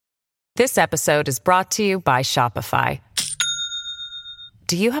This episode is brought to you by Shopify.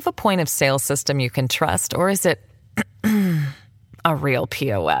 Do you have a point of sale system you can trust, or is it a real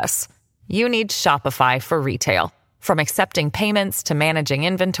POS? You need Shopify for retail. From accepting payments to managing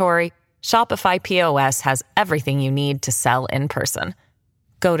inventory, Shopify POS has everything you need to sell in person.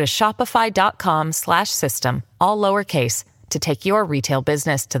 Go to shopify.com/system, all lowercase, to take your retail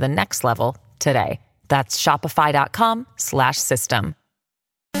business to the next level today. That's shopify.com/system.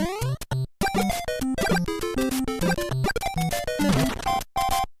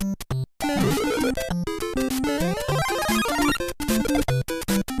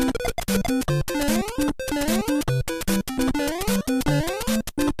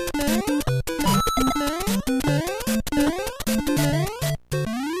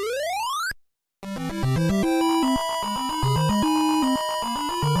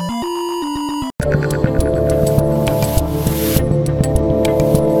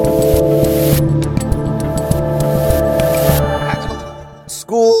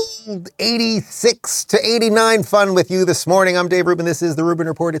 School 86 to 89 fun with you this morning. I'm Dave Rubin. This is the Rubin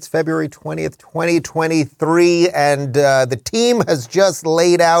Report. It's February 20th, 2023, and the team has just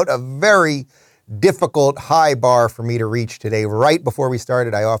laid out a very difficult high bar for me to reach today. Right before we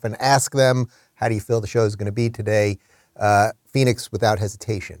started, I often ask them, how do you feel the show is going to be today? Phoenix, without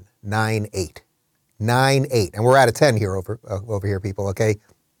hesitation, 9-8. 9-8. And we're out of 10 here over here, people, okay?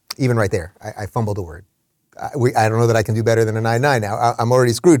 Even right there, I fumbled a word. I don't know that I can do better than a 9-9 now. I'm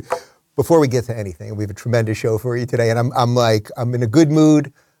already screwed. Before we get to anything, we have a tremendous show for you today, and I'm in a good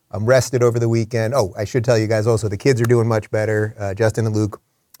mood. I'm rested over the weekend. Oh, I should tell you guys also, the kids are doing much better. Justin and Luke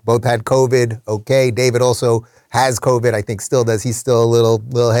both had COVID. Okay, David also has COVID. I think still does. He's still a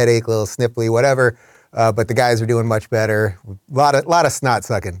little headache, a little sniffly, whatever. But the guys are doing much better. A lot of snot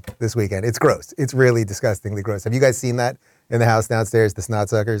sucking this weekend. It's gross. It's really disgustingly gross. Have you guys seen that in the house downstairs? The snot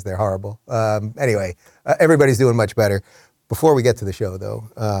suckers, they're horrible. Anyway, everybody's doing much better. Before we get to the show, though,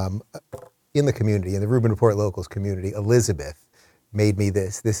 in the community, in the Rubin Report Locals community, Elizabeth made me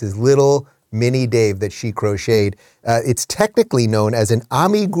this. This is little mini Dave that she crocheted. It's technically known as an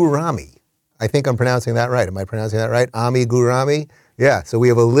amigurumi. I think I'm pronouncing that right. Am I pronouncing that right? Amigurumi? Yeah, so we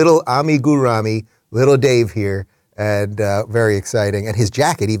have a little amigurumi, little Dave here, and very exciting. And his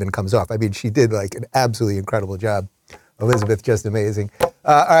jacket even comes off. I mean, she did like an absolutely incredible job. Elizabeth, just amazing.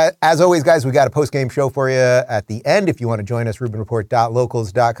 As always, guys, we got a post-game show for you at the end. If you want to join us,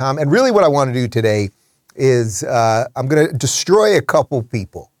 rubinreport.locals.com. And really what I want to do today is I'm going to destroy a couple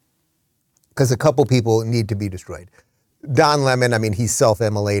people, because a couple people need to be destroyed. Don Lemon, I mean, he's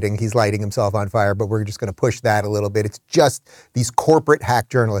self-immolating. He's lighting himself on fire, but we're just going to push that a little bit. It's just these corporate hack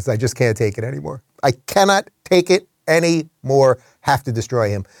journalists. I just can't take it anymore. I cannot take it anymore. Have to destroy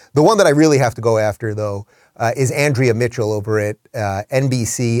him. The one that I really have to go after, though, is Andrea Mitchell over at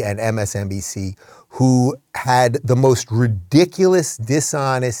NBC and MSNBC, who had the most ridiculous,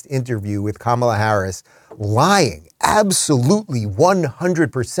 dishonest interview with Kamala Harris, lying, absolutely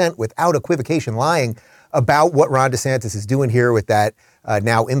 100% without equivocation, lying about what Ron DeSantis is doing here with that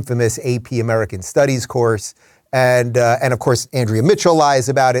now infamous AP American Studies course. And of course, Andrea Mitchell lies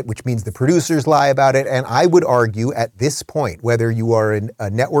about it, which means the producers lie about it. And I would argue at this point, whether you are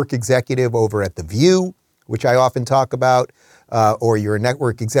a network executive over at The View, which I often talk about, or you're a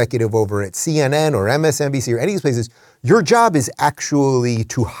network executive over at CNN or MSNBC or any of these places, your job is actually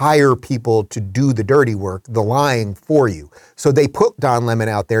to hire people to do the dirty work, the lying for you. So they put Don Lemon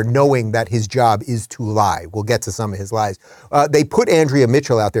out there knowing that his job is to lie. We'll get to some of his lies. They put Andrea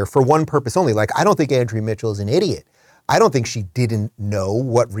Mitchell out there for one purpose only. Like, I don't think Andrea Mitchell is an idiot. I don't think she didn't know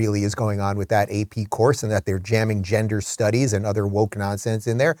what really is going on with that AP course and that they're jamming gender studies and other woke nonsense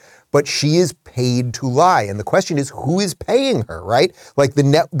in there. But she is paid to lie. And the question is, who is paying her, right? Like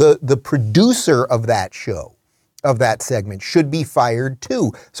the producer of that show, of that segment, should be fired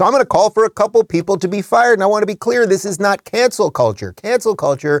too. So I'm going to call for a couple people to be fired. And I want to be clear, this is not cancel culture. Cancel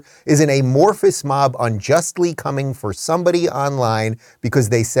culture is an amorphous mob unjustly coming for somebody online because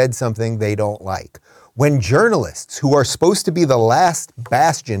they said something they don't like. When journalists, who are supposed to be the last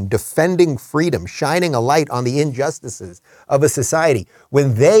bastion defending freedom, shining a light on the injustices of a society,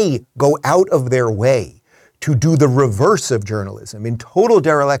 when they go out of their way to do the reverse of journalism in total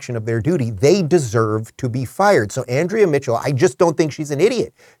dereliction of their duty, they deserve to be fired. So Andrea Mitchell, I just don't think she's an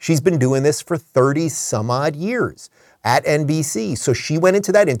idiot. She's been doing this for 30 some odd years at NBC. So she went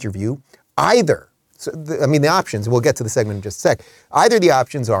into that interview the options, we'll get to the segment in just a sec. Either the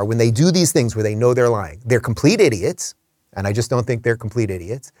options are, when they do these things where they know they're lying, they're complete idiots, and I just don't think they're complete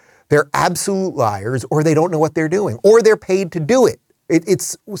idiots. They're absolute liars, or they don't know what they're doing, or they're paid to do it.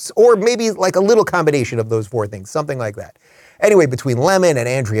 Or maybe like a little combination of those four things, something like that. Anyway, between Lemon and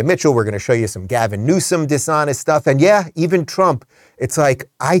Andrea Mitchell, we're going to show you some Gavin Newsom dishonest stuff. And yeah, even Trump, it's like,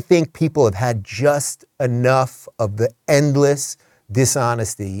 I think people have had just enough of the endless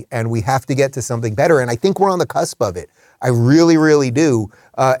dishonesty, and we have to get to something better. And I think we're on the cusp of it. I really, really do.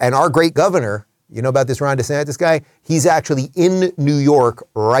 And our great governor, you know about this Ron DeSantis guy? He's actually in New York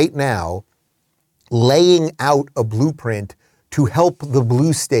right now laying out a blueprint to help the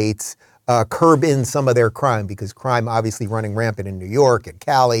blue states curb in some of their crime, because crime obviously running rampant in New York and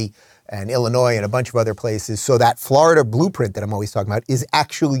Cali and Illinois and a bunch of other places. So that Florida blueprint that I'm always talking about is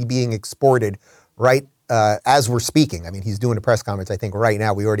actually being exported right as we're speaking. I mean, he's doing a press conference, I think, right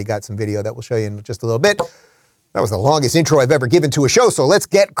now. We already got some video that we'll show you in just a little bit. That was the longest intro I've ever given to a show, so let's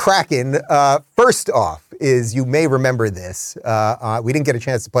get cracking. First off is, you may remember this. We didn't get a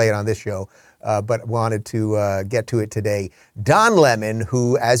chance to play it on this show, but wanted to get to it today. Don Lemon,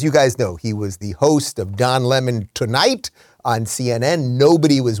 who, as you guys know, he was the host of Don Lemon Tonight on CNN.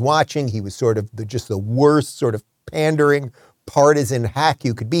 Nobody was watching. He was sort of just the worst sort of pandering, partisan hack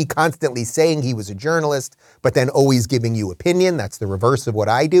you could be, constantly saying he was a journalist, but then always giving you opinion. That's the reverse of what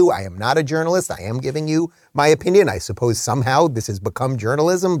I do. I am not a journalist. I am giving you my opinion. I suppose somehow this has become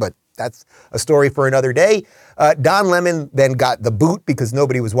journalism, but that's a story for another day. Don Lemon then got the boot because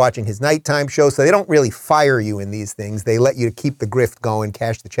nobody was watching his nighttime show. So they don't really fire you in these things. They let you keep the grift going,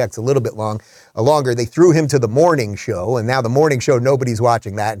 cash the checks a little bit longer. They threw him to the morning show, and now the morning show, nobody's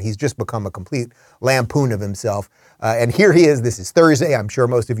watching that, and he's just become a complete lampoon of himself. And here he is. This is Thursday. I'm sure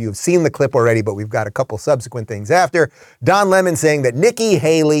most of you have seen the clip already, but we've got a couple subsequent things after. Don Lemon saying that Nikki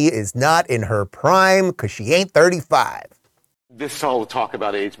Haley is not in her prime because she ain't 35. This whole talk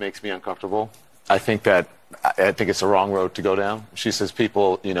about age makes me uncomfortable. I think it's the wrong road to go down. She says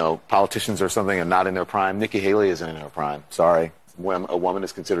people, politicians or something are not in their prime. Nikki Haley isn't in her prime. Sorry. When a woman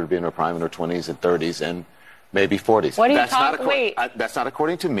is considered to be in her prime in her 20s and 30s and maybe 40s. What are you talking? Wait. That's not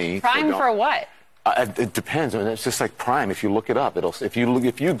according to me. Prime for what? It depends. I mean, it's just like prime. If you look it up, if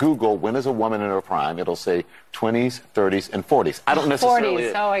you Google when is a woman in her prime, it'll say 20s, 30s, and 40s. I don't necessarily.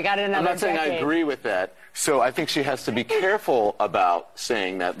 40s. Oh, I got another. I'm not saying decade. I agree with that. So I think she has to be careful about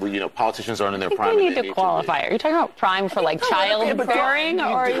saying that politicians aren't in their prime. We need to qualify. Are you talking about prime for like childbearing, or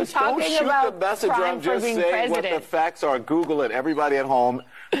are you talking about prime for being president? What the facts are. Google it. Everybody at home.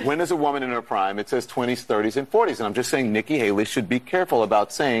 When is a woman in her prime? It says 20s, 30s, and 40s. And I'm just saying Nikki Haley should be careful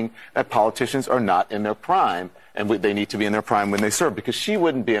about saying that politicians are not in their prime, and they need to be in their prime when they serve, because she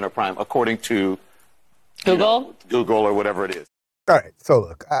wouldn't be in her prime according to Google or whatever it is. All right. So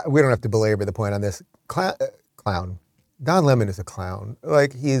look, we don't have to belabor the point on this. Clown. Don Lemon is a clown.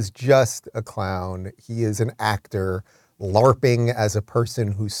 Like, he is just a clown. He is an actor LARPing as a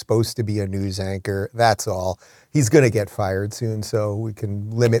person who's supposed to be a news anchor. That's all. He's going to get fired soon, so we can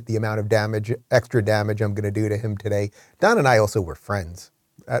limit the amount of extra damage I'm going to do to him today. Don and I also were friends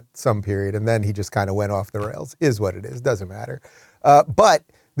at some period, and then he just kind of went off the rails. Is what it is. Doesn't matter. But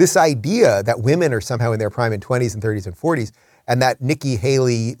this idea that women are somehow in their prime in 20s and 30s and 40s, and that Nikki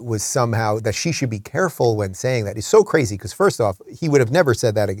Haley was somehow, that she should be careful when saying that, is so crazy. Because first off, he would have never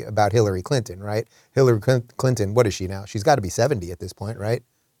said that about Hillary Clinton, right? Hillary Clinton, what is she now? She's got to be 70 at this point, right?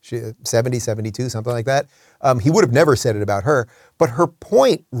 70, 72, something like that. He would have never said it about her. But her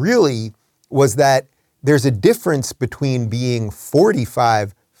point really was that there's a difference between being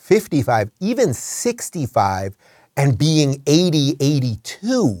 45, 55, even 65, and being 80,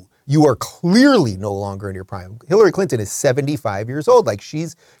 82. You are clearly no longer in your prime. Hillary Clinton is 75 years old. Like,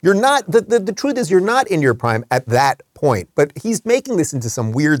 you're not, the truth is you're not in your prime at that point. But he's making this into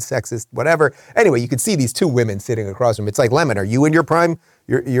some weird sexist whatever. Anyway, you could see these two women sitting across from him. It's like, Lemon, are you in your prime?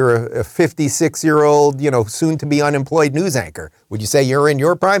 You're a 56-year-old, soon to be unemployed news anchor. Would you say you're in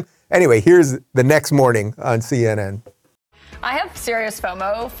your prime? Anyway, here's the next morning on CNN. I have serious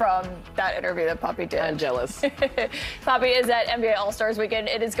FOMO from that interview that Poppy did. I'm jealous. Poppy is at NBA All-Stars weekend.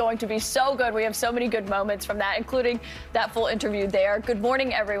 It is going to be so good. We have so many good moments from that, including that full interview there. Good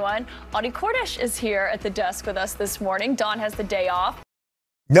morning, everyone. Audie Cornish is here at the desk with us this morning. Don has the day off.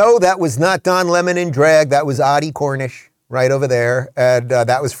 No, that was not Don Lemon in drag. That was Audie Cornish right over there. And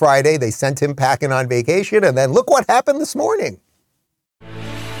that was Friday. They sent him packing on vacation. And then look what happened this morning.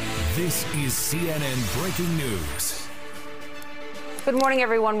 This is CNN Breaking News. Good morning,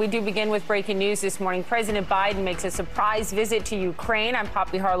 everyone. We do begin with breaking news this morning. President Biden makes a surprise visit to Ukraine. I'm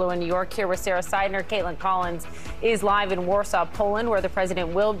Poppy Harlow in New York, here with Sarah Seidner. Caitlin Collins is live in Warsaw, Poland, where the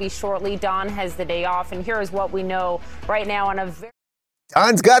president will be shortly. Don has the day off, and here is what we know right now on a very...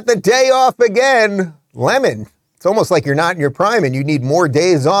 Don's got the day off again. Lemon, it's almost like you're not in your prime and you need more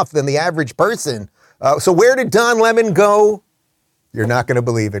days off than the average person. So where did Don Lemon go? You're not going to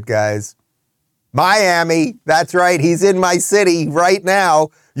believe it, guys. Miami. That's right. He's in my city right now.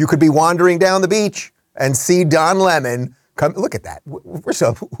 You could be wandering down the beach and see Don Lemon. Come look at that. First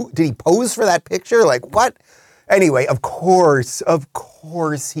of all, did he pose for that picture? Like what? Anyway, of course,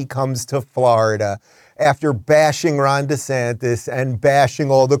 he comes to Florida after bashing Ron DeSantis and bashing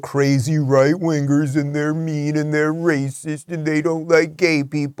all the crazy right-wingers and they're mean and they're racist and they don't like gay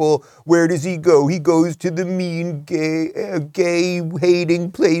people. Where does he go? He goes to the mean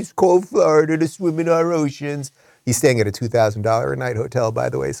gay-hating place called Florida to swim in our oceans. He's staying at a $2,000 a night hotel, by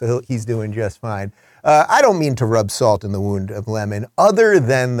the way, so he's doing just fine. I don't mean to rub salt in the wound of Lemon, other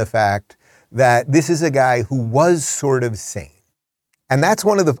than the fact that this is a guy who was sort of sane. And that's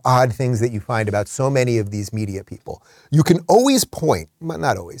one of the odd things that you find about so many of these media people. You can always point,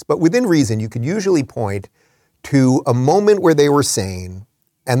 not always, but within reason, you could usually point to a moment where they were sane.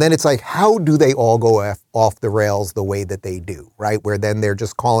 And then it's like, how do they all go off the rails the way that they do, right? Where then they're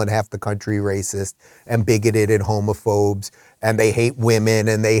just calling half the country racist and bigoted and homophobes, and they hate women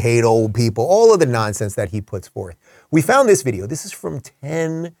and they hate old people, all of the nonsense that he puts forth. We found this video. This is from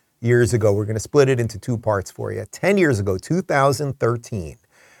 10 years ago. We're going to split it into two parts for you. 10 years ago, 2013.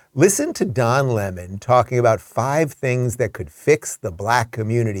 Listen to Don Lemon talking about 5 things that could fix the black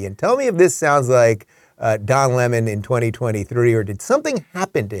community. And tell me if this sounds like Don Lemon in 2023, or did something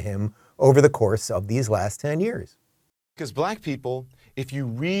happen to him over the course of these last 10 years? Because black people, if you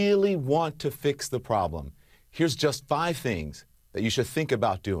really want to fix the problem, here's just 5 things that you should think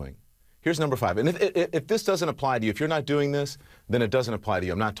about doing. Here's number 5. And if this doesn't apply to you, if you're not doing this, then it doesn't apply to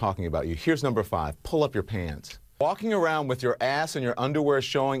you. I'm not talking about you. Here's number 5. Pull up your pants. Walking around with your ass and your underwear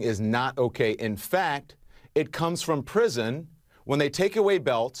showing is not okay. In fact, it comes from prison when they take away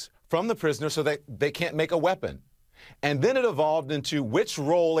belts from the prisoner so that they can't make a weapon. And then it evolved into which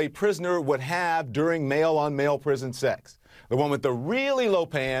role a prisoner would have during male-on-male prison sex. The one with the really low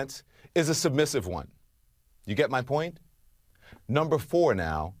pants is a submissive one. You get my point? Number 4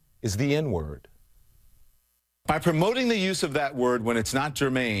 now is the N-word. By promoting the use of that word when it's not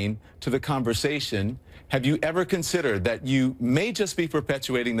germane to the conversation, have you ever considered that you may just be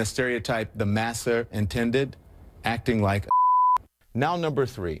perpetuating the stereotype the masser intended, acting like a Now, number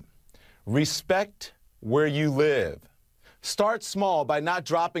 3, respect where you live. Start small by not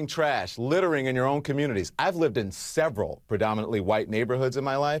dropping trash, littering in your own communities. I've lived in several predominantly white neighborhoods in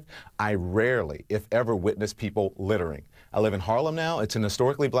my life. I rarely, if ever, witness people littering. I live in Harlem now. It's an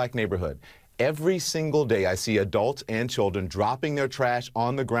historically black neighborhood. Every single day I see adults and children dropping their trash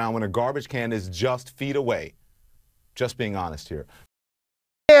on the ground when a garbage can is just feet away. Just being honest here.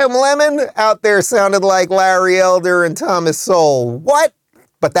 Damn, Lemon out there sounded like Larry Elder and Thomas Sowell. What?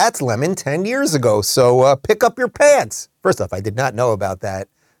 But that's Lemon 10 years ago, so pick up your pants. First off, I did not know about that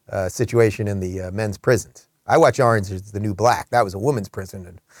situation in the men's prisons. I watch Orange is the New Black. That was a women's prison,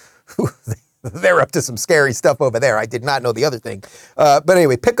 and they're up to some scary stuff over there. I did not know the other thing. But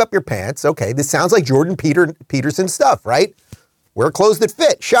anyway, pick up your pants. Okay, this sounds like Jordan Peterson stuff, right? Wear clothes that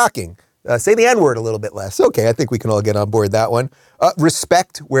fit. Shocking. Say the N-word a little bit less. Okay, I think we can all get on board that one.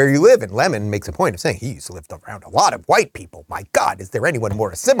 Respect where you live. And Lemon makes a point of saying he used to live around a lot of white people. My God, is there anyone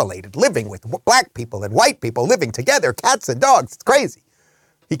more assimilated living with black people and white people living together, cats and dogs? It's crazy.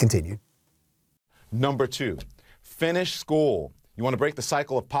 He continued. Number 2, finish school. You want to break the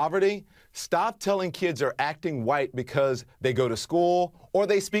cycle of poverty? Stop telling kids they're acting white because they go to school or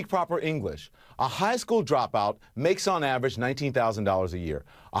they speak proper English. A high school dropout makes on average $19,000 a year.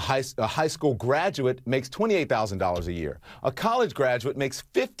 A high school graduate makes $28,000 a year. A college graduate makes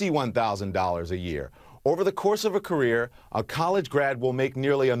 $51,000 a year. Over the course of a career, a college grad will make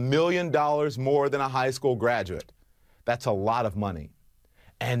nearly $1 million more than a high school graduate. That's a lot of money.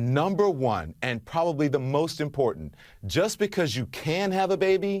 And number 1, and probably the most important, just because you can have a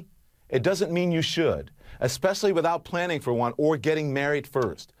baby, it doesn't mean you should, especially without planning for one or getting married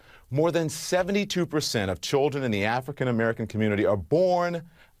first. More than 72% of children in the African American community are born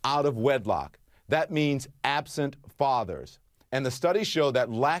out of wedlock. That means absent fathers. And the studies show that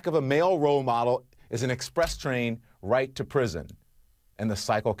lack of a male role model is an express train right to prison. And the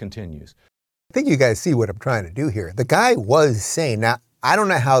cycle continues. I think you guys see what I'm trying to do here. The guy was sane. Now, I don't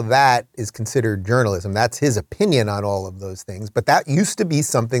know how that is considered journalism. That's his opinion on all of those things. But that used to be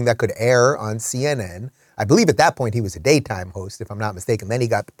something that could air on CNN. I believe at that point he was a daytime host, if I'm not mistaken. Then he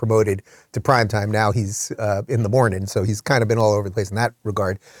got promoted to primetime. Now he's in the morning, so he's kind of been all over the place in that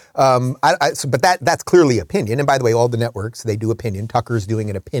regard. But that's clearly opinion. And by the way, all the networks, they do opinion. Tucker's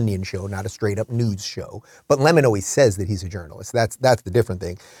doing an opinion show, not a straight-up news show. But Lemon always says that he's a journalist. That's the different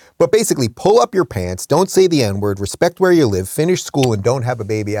thing. But basically, pull up your pants, don't say the N-word, respect where you live, finish school, and don't have a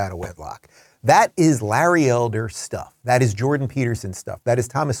baby out of wedlock. That is Larry Elder stuff. That is Jordan Peterson stuff. That is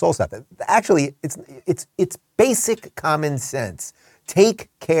Thomas Sowell stuff. Actually, it's basic common sense. Take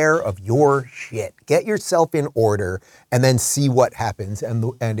care of your shit. Get yourself in order and then see what happens.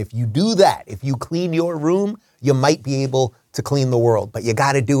 And if you do that, if you clean your room, you might be able to clean the world. But you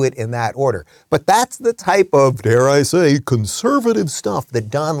got to do it in that order. But that's the type of, dare I say, conservative stuff that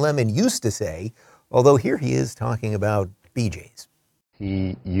Don Lemon used to say, although here he is talking about BJ's.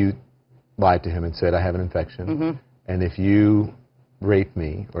 You lied to him and said, I have an infection. And if you rape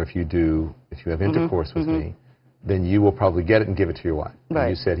me, or if you have intercourse with me, then you will probably get it and give it to your wife. Right. And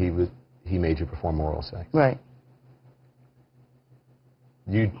you said he made you perform oral sex. Right.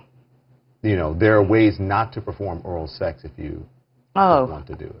 You know, there are ways not to perform oral sex if you don't want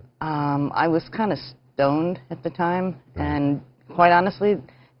to do it. I was kind of stoned at the time, and quite honestly,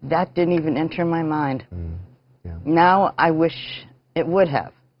 that didn't even enter my mind. Yeah. Now I wish it would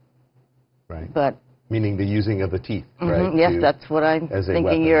have. Right. But meaning the using of the teeth, right? Yes, that's what I'm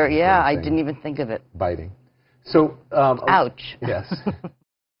thinking. Weapon, I didn't even think of it. Biting. So, ouch. Yes.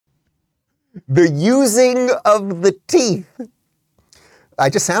 The using of the teeth. I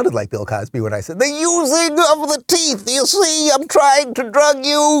just sounded like Bill Cosby when I said, the using of the teeth. You see, I'm trying to drug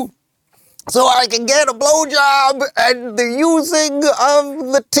you so I can get a blowjob, and the using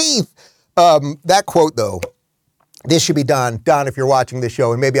of the teeth. That quote, though, this should be Don. Don, if you're watching this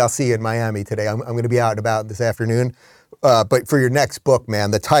show, and maybe I'll see you in Miami today. I'm going to be out and about this afternoon. But for your next book, man,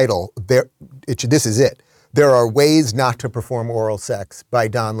 the title, this is it. There Are Ways Not to Perform Oral Sex by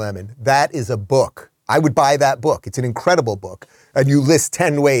Don Lemon. That is a book. I would buy that book. It's an incredible book. And you list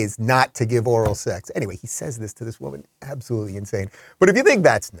 10 ways not to give oral sex. Anyway, he says this to this woman. Absolutely insane. But if you think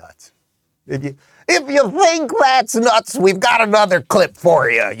that's nuts, if you think that's nuts, we've got another clip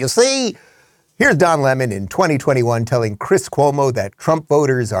for you. You see? Here's Don Lemon in 2021 telling Chris Cuomo that Trump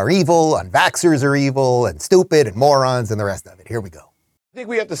voters are evil, unvaxxers are evil, and stupid, and morons, and the rest of it. Here we go. I think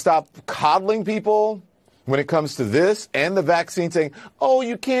we have to stop coddling people when it comes to this and the vaccine, saying, oh,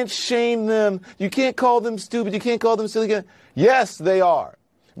 you can't shame them. You can't call them stupid. You can't call them silly. Yes, they are.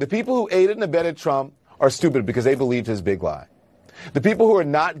 The people who aided and abetted Trump are stupid because they believed his big lie. The people who are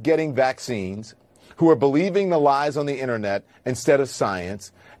not getting vaccines, who are believing the lies on the internet instead of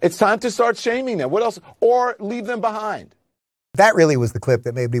science, it's time to start shaming them. What else? Or leave them behind. That really was the clip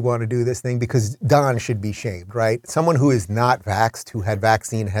that made me want to do this thing, because Don should be shamed, right? Someone who is not vaxxed, who had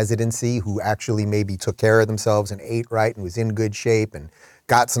vaccine hesitancy, who actually maybe took care of themselves and ate right and was in good shape and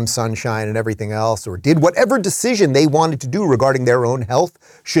got some sunshine and everything else, or did whatever decision they wanted to do regarding their own health,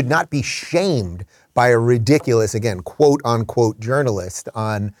 should not be shamed by a ridiculous, again, quote unquote journalist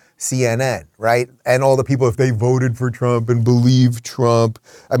on CNN, right? And all the people, if they voted for Trump and believe Trump,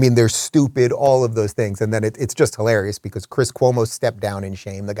 I mean, they're stupid, all of those things. And then it's just hilarious because Chris Cuomo stepped down in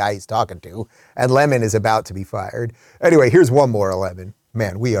shame, the guy he's talking to, and Lemon is about to be fired. Anyway, here's one more Lemon.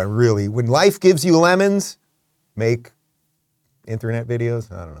 Man, we are really, when life gives you lemons, make internet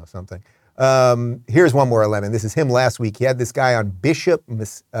videos, I don't know, something. Here's one more Lemon. This is him last week. He had this guy on Bishop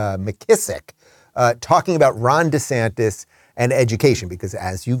McKissick talking about Ron DeSantis and education, because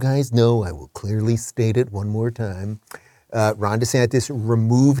as you guys know, I will clearly state it one more time, Ron DeSantis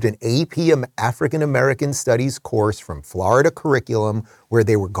removed an AP African American Studies course from Florida curriculum where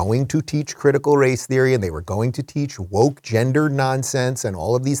they were going to teach critical race theory and they were going to teach woke gender nonsense and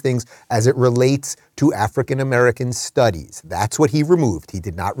all of these things as it relates to African American studies. That's what he removed. He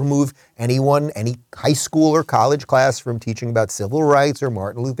did not remove any high school or college class from teaching about civil rights or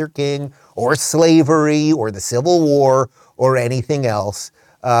Martin Luther King or slavery or the Civil War or anything else.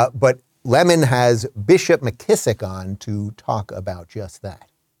 But Lemon has Bishop McKissick on to talk about just that.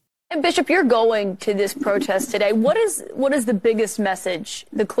 And Bishop, you're going to this protest today. What is the biggest message,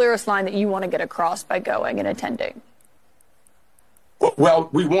 the clearest line that you want to get across by going and attending? Well,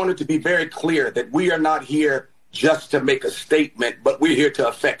 we wanted to be very clear that we are not here just to make a statement, but we're here to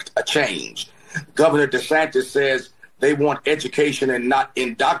affect a change. Governor DeSantis says they want education and not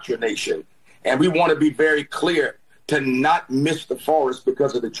indoctrination. And we want to be very clear to not miss the forest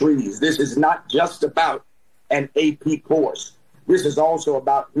because of the trees. This is not just about an AP course. This is also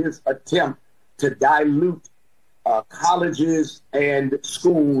about his attempt to dilute colleges and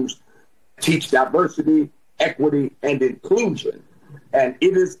schools, teach diversity, equity, and inclusion. And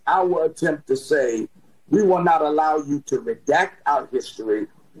it is our attempt to say, we will not allow you to redact our history,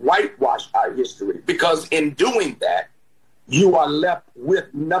 whitewash our history, because in doing that, you are left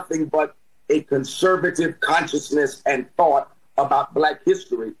with nothing but a conservative consciousness and thought about Black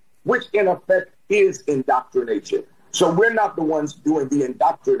history, which in effect is indoctrination. So we're not the ones doing the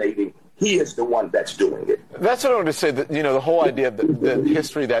indoctrinating. He is the one that's doing it. That's what I want to say. That, the whole idea of the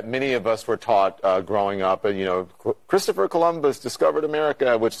history that many of us were taught growing up, and Christopher Columbus discovered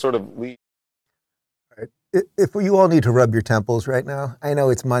America, which sort of leads. If you all need to rub your temples right now, I know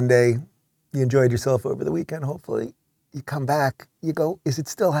it's Monday. You enjoyed yourself over the weekend, hopefully. You come back, you go, is it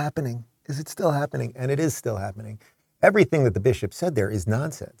still happening? Is it still happening? And it is still happening. Everything that the bishop said there is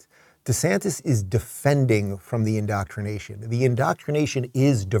nonsense. DeSantis is defending from the indoctrination. The indoctrination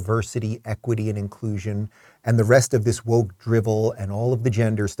is diversity, equity, and inclusion, and the rest of this woke drivel and all of the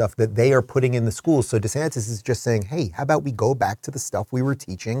gender stuff that they are putting in the schools. So DeSantis is just saying, hey, how about we go back to the stuff we were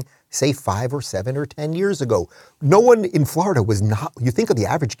teaching, say 5 or 7 or 10 years ago? No one in Florida was not, you think of the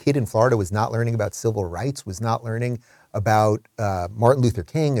average kid in Florida was not learning about civil rights, was not learning about Martin Luther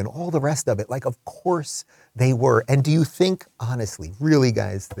King and all the rest of it. Like, of course they were. And do you think, honestly, really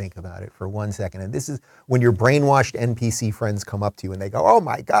guys, think about it for 1 second. And this is when your brainwashed NPC friends come up to you and they go, oh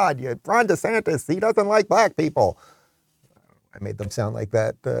my God, Ron DeSantis, he doesn't like black people. I made them sound like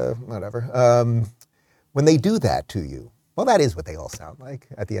that, whatever. When they do that to you, well, that is what they all sound like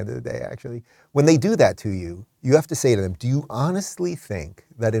at the end of the day, actually. When they do that to you, you have to say to them, do you honestly think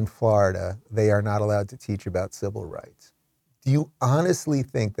that in Florida, they are not allowed to teach about civil rights? Do you honestly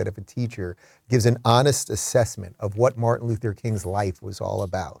think that if a teacher gives an honest assessment of what Martin Luther King's life was all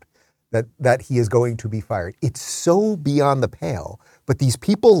about, that he is going to be fired? It's so beyond the pale, but these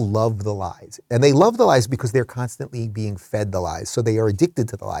people love the lies. And they love the lies because they're constantly being fed the lies. So they are addicted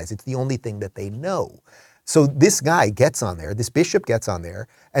to the lies. It's the only thing that they know. So this guy gets on there, this bishop gets on there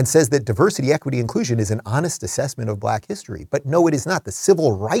and says that diversity, equity, inclusion is an honest assessment of black history. But no, it is not. The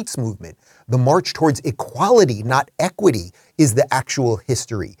civil rights movement, the march towards equality, not equity, is the actual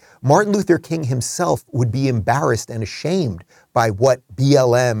history. Martin Luther King himself would be embarrassed and ashamed by what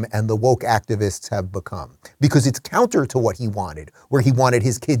BLM and the woke activists have become, because it's counter to what he wanted, where he wanted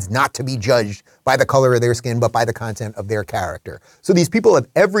his kids not to be judged by the color of their skin, but by the content of their character. So these people have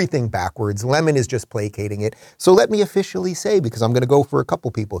everything backwards. Lemon is just placating it. So let me officially say, because I'm going to go for a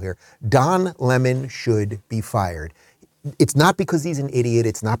couple people here, Don Lemon should be fired. It's not because he's an idiot.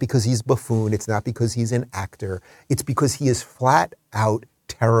 It's not because he's a buffoon. It's not because he's an actor. It's because he is flat out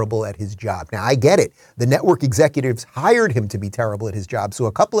terrible at his job. Now, I get it. The network executives hired him to be terrible at his job, so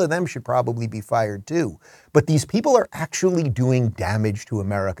a couple of them should probably be fired too. But these people are actually doing damage to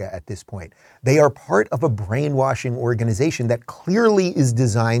America at this point. They are part of a brainwashing organization that clearly is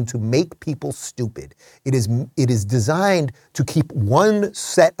designed to make people stupid. It is designed to keep one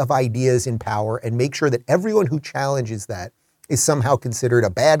set of ideas in power and make sure that everyone who challenges that is somehow considered a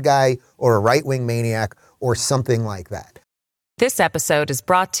bad guy or a right-wing maniac or something like that. This episode is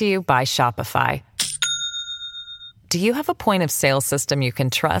brought to you by Shopify. Do you have a point of sale system you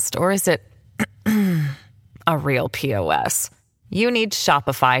can trust, or is it a real POS? You need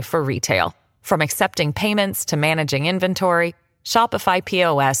Shopify for retail. From accepting payments to managing inventory, Shopify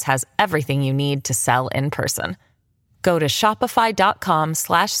POS has everything you need to sell in person. Go to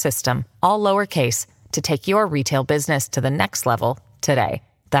shopify.com/system, all lowercase, to take your retail business to the next level today.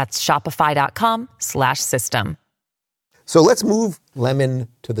 That's shopify.com/system. So let's move Lemon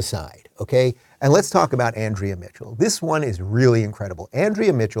to the side, okay? And let's talk about Andrea Mitchell. This one is really incredible.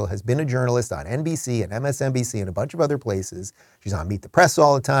 Andrea Mitchell has been a journalist on NBC and MSNBC and a bunch of other places. She's on Meet the Press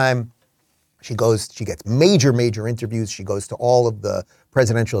all the time. She gets major interviews. She goes to all of the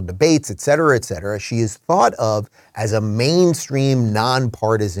presidential debates, et cetera, et cetera. She is thought of as a mainstream,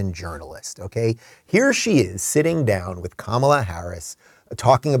 nonpartisan journalist, okay? Here she is sitting down with Kamala Harris,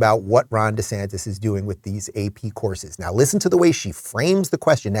 talking about what Ron DeSantis is doing with these AP courses. Now, listen to the way she frames the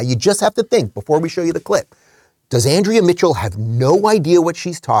question. Now, you just have to think before we show you the clip. Does Andrea Mitchell have no idea what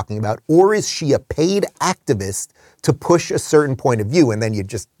she's talking about, or is she a paid activist to push a certain point of view? And then you're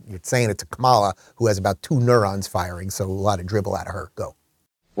saying it to Kamala, who has about 2 neurons firing, so a lot of dribble out of her. Go.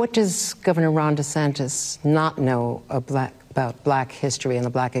 What does Governor Ron DeSantis not know about black history and the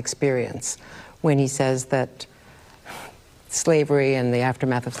black experience when he says that slavery and the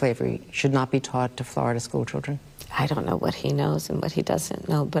aftermath of slavery should not be taught to Florida school children? I don't know what he knows and what he doesn't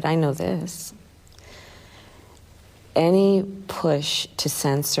know, but I know this. Any push to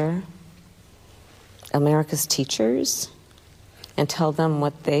censor America's teachers and tell them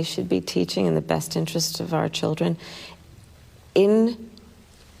what they should be teaching in the best interest of our children in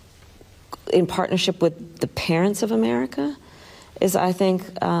partnership with the parents of America is, I think,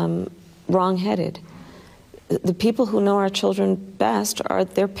 wrong-headed. The people who know our children best are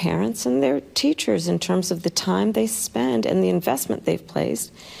their parents and their teachers in terms of the time they spend and the investment they've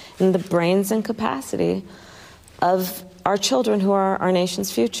placed in the brains and capacity of our children who are our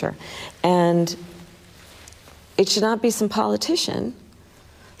nation's future. And it should not be some politician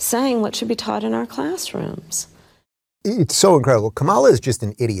saying what should be taught in our classrooms. It's so incredible. Kamala is just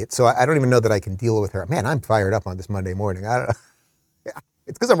an idiot, so I don't even know that I can deal with her. Man, I'm fired up on this Monday morning. I don't know.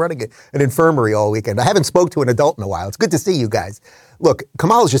 It's because I'm running an infirmary all weekend. I haven't spoke to an adult in a while. It's good to see you guys. Look,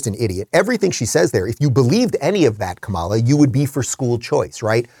 Kamala's just an idiot. Everything she says there, if you believed any of that, Kamala, you would be for school choice,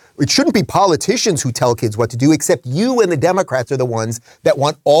 right? It shouldn't be politicians who tell kids what to do, except you and the Democrats are the ones that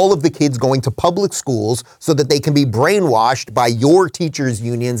want all of the kids going to public schools so that they can be brainwashed by your teachers'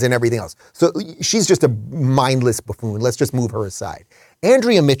 unions and everything else. So she's just a mindless buffoon. Let's just move her aside.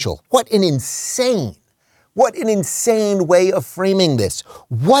 Andrea Mitchell, what an insane way of framing this.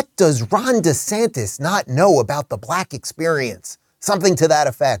 What does Ron DeSantis not know about the black experience? Something to that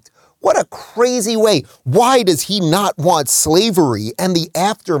effect. What a crazy way. Why does he not want slavery and the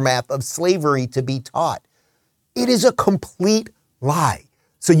aftermath of slavery to be taught? It is a complete lie.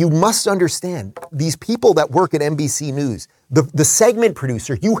 So you must understand, these people that work at NBC News, the segment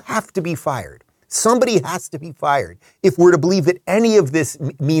producer, you have to be fired. Somebody has to be fired if we're to believe that any of this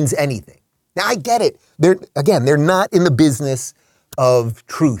means anything. Now, I get it. They're not in the business of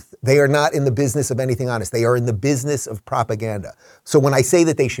truth. They are not in the business of anything honest. They are in the business of propaganda. So when I say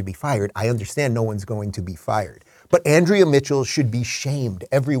that they should be fired, I understand no one's going to be fired. But Andrea Mitchell should be shamed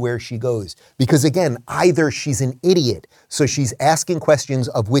everywhere she goes. Because again, either she's an idiot, so she's asking questions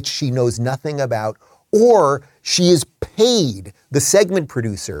of which she knows nothing about, or she is paid, the segment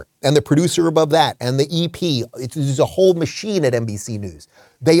producer and the producer above that and the EP. There's a whole machine at NBC News.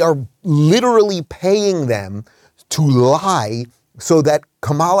 They are literally paying them to lie so that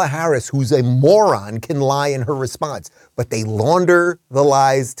Kamala Harris, who's a moron, can lie in her response. But they launder the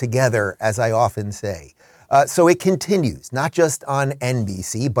lies together, as I often say. So it continues, not just on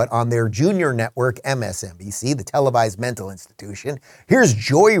NBC, but on their junior network, MSNBC, the televised mental institution. Here's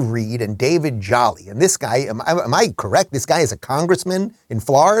Joy Reid and David Jolly. And this guy, am I correct? This guy is a congressman in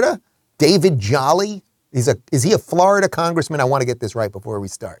Florida? David Jolly? Is he a Florida congressman? I want to get this right before we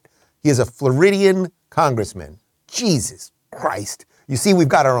start. He is a Floridian congressman. Jesus Christ. You see, we've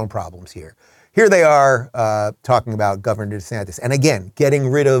got our own problems here. Here they are talking about Governor DeSantis. And again, getting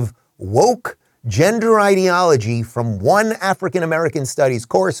rid of woke gender ideology from one African-American studies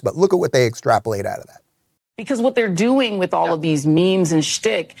course, but look at what they extrapolate out of that. Because what they're doing with all of these memes and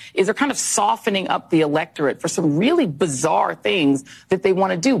shtick is they're kind of softening up the electorate for some really bizarre things that they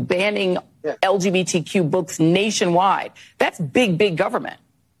want to do, banning LGBTQ books nationwide. That's big, big government.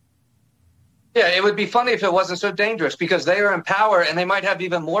 Yeah, it would be funny if it wasn't so dangerous because they are in power and they might have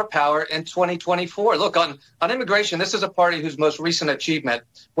even more power in 2024. Look, on immigration, this is a party whose most recent achievement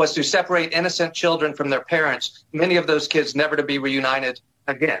was to separate innocent children from their parents, many of those kids never to be reunited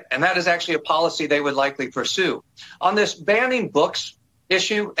again. And that is actually a policy they would likely pursue. On this banning books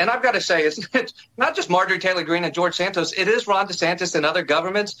issue, and I've got to say, it's not just Marjorie Taylor Greene and George Santos, it is Ron DeSantis and other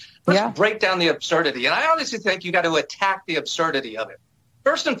governments. Let's break down the absurdity. And I honestly think you got to attack the absurdity of it.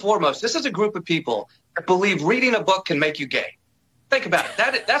 First and foremost, this is a group of people that believe reading a book can make you gay. Think about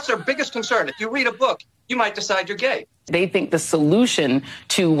it. That's their biggest concern. If you read a book, you might decide you're gay. They think the solution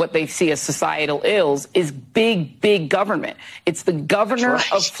to what they see as societal ills is big, big government. It's the governor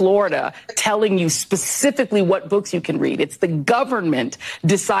of Florida telling you specifically what books you can read. It's the government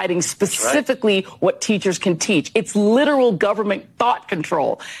deciding specifically what teachers can teach. It's literal government thought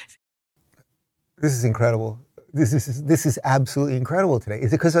control. This is incredible. This is absolutely incredible today.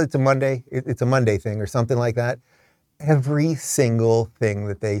 Is it because it's a Monday? It's a Monday thing or something like that? Every single thing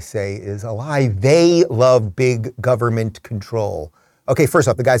that they say is a lie. They love big government control. Okay, first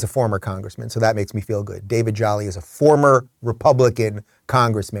off, the guy's a former congressman, so that makes me feel good. David Jolly is a former Republican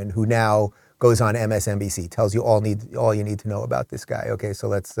congressman who now goes on MSNBC, tells you all you need to know about this guy. Okay, so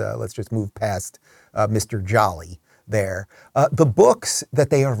let's just move past Mr. Jolly there. The books that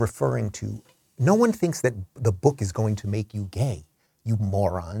they are referring to, no one thinks that the book is going to make you gay, you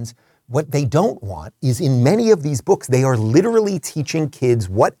morons. What they don't want is in many of these books, they are literally teaching kids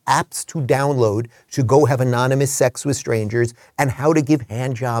what apps to download to go have anonymous sex with strangers and how to give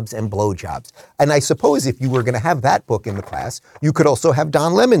hand jobs and blow jobs. And I suppose if you were going to have that book in the class, you could also have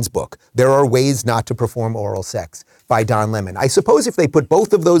Don Lemon's book, There Are Ways Not to Perform Oral Sex by Don Lemon. I suppose if they put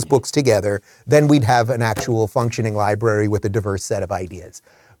both of those books together, then we'd have an actual functioning library with a diverse set of ideas.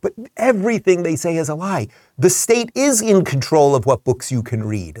 But everything they say is a lie. The state is in control of what books you can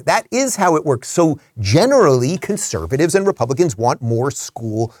read. That is how it works. So generally, conservatives and Republicans want more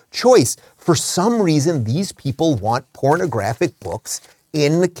school choice. For some reason, these people want pornographic books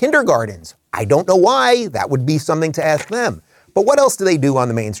in kindergartens. I don't know why. That would be something to ask them. But what else do they do on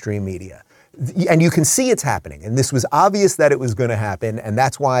the mainstream media? And you can see it's happening. And this was obvious that it was going to happen. And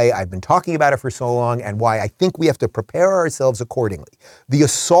that's why I've been talking about it for so long and why I think we have to prepare ourselves accordingly. The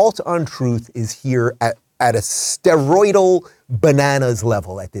assault on truth is here at a steroidal bananas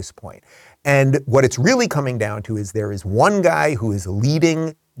level at this point. And what it's really coming down to is there is one guy who is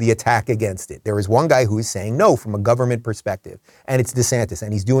leading the attack against it. There is one guy who is saying no from a government perspective, and it's DeSantis,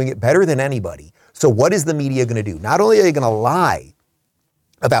 and he's doing it better than anybody. So what is the media going to do? Not only are they going to lie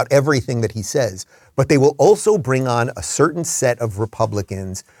about everything that he says, but they will also bring on a certain set of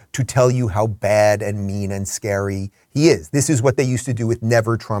Republicans to tell you how bad and mean and scary he is. This is what they used to do with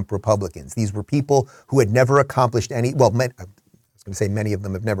never Trump Republicans. These were people who had never accomplished I was going to say many of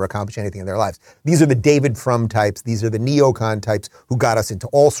them have never accomplished anything in their lives. These are the David Frum types. These are the neocon types who got us into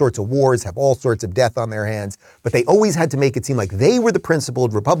all sorts of wars, have all sorts of death on their hands. But they always had to make it seem like they were the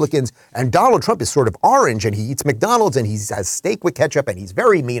principled Republicans. And Donald Trump is sort of orange and he eats McDonald's and he has steak with ketchup and he's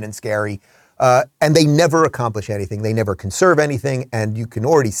very mean and scary. And they never accomplish anything. They never conserve anything. And you can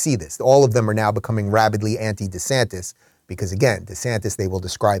already see this. All of them are now becoming rabidly anti-DeSantis. Because again, DeSantis, they will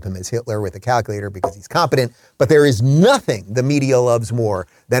describe him as Hitler with a calculator because he's competent. But there is nothing the media loves more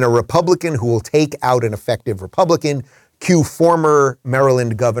than a Republican who will take out an effective Republican. Cue former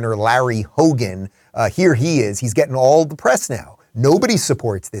Maryland Governor Larry Hogan. Here he is. He's getting all the press now. Nobody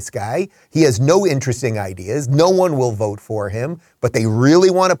supports this guy. He has no interesting ideas. No one will vote for him. But they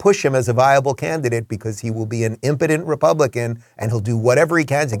really want to push him as a viable candidate because he will be an impotent Republican and he'll do whatever he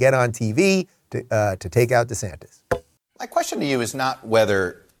can to get on TV to take out DeSantis. My question to you is not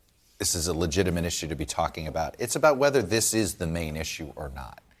whether this is a legitimate issue to be talking about. It's about whether this is the main issue or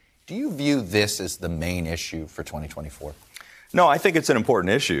not. Do you view this as the main issue for 2024? No, I think it's an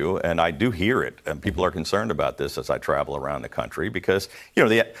important issue, and I do hear it. And people are concerned about this as I travel around the country because,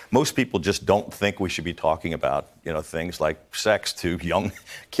 most people just don't think we should be talking about, things like sex to young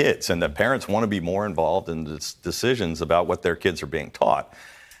kids, and that parents want to be more involved in decisions about what their kids are being taught.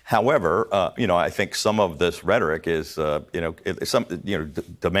 However, I think some of this rhetoric is,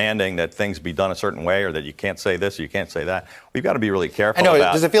 demanding that things be done a certain way or that you can't say this or you can't say that. We've got to be really careful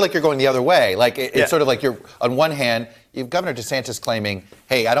about. Does it feel like you're going the other way? Like it's sort of like you're, on one hand, you've Governor DeSantis claiming,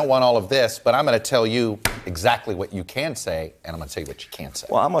 hey, I don't want all of this, but I'm going to tell you exactly what you can say, and I'm going to tell you what you can't say.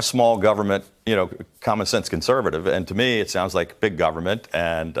 Well, I'm a small government, common sense conservative, and to me, it sounds like big government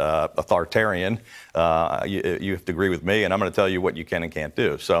and authoritarian. You have to agree with me, and I'm going to tell you what you can and can't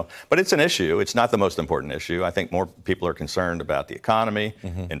do. So, but it's an issue. It's not the most important issue. I think more people are concerned about the economy,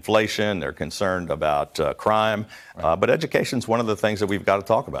 inflation. They're concerned about crime. But education's one of the things that we've got to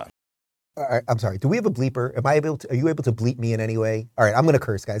talk about. All right, I'm sorry. Do we have a bleeper? Are you able to bleep me in any way? All right, I'm going to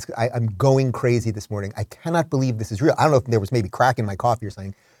curse, guys. I'm going crazy this morning. I cannot believe this is real. I don't know if there was maybe crack in my coffee or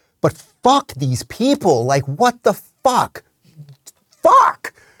something, but fuck these people. Like, what the fuck?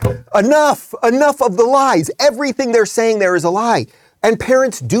 Fuck! Enough of the lies. Everything they're saying there is a lie. And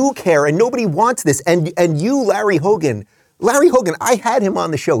parents do care, and nobody wants this. And you, Larry Hogan, I had him on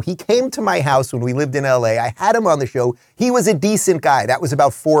the show. He came to my house when we lived in LA. I had him on the show. He was a decent guy. That was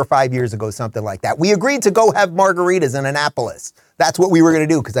about 4 or 5 years ago, something like that. We agreed to go have margaritas in Annapolis. That's what we were going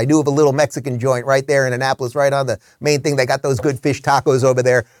to do because I knew of a little Mexican joint right there in Annapolis, right on the main thing. They got those good fish tacos over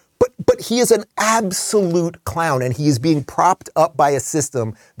there. But he is an absolute clown, and he is being propped up by a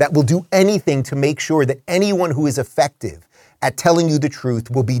system that will do anything to make sure that anyone who is effective at telling you the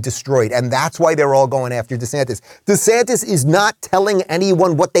truth will be destroyed. And that's why they're all going after DeSantis. DeSantis is not telling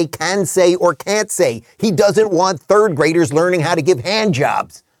anyone what they can say or can't say. He doesn't want third graders learning how to give hand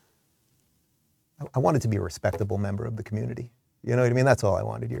jobs. I wanted to be a respectable member of the community. You know what I mean? That's all I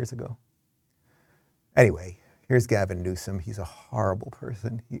wanted years ago. Anyway, here's Gavin Newsom. He's a horrible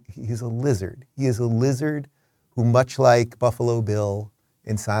person. He's a lizard. He is a lizard who, much like Buffalo Bill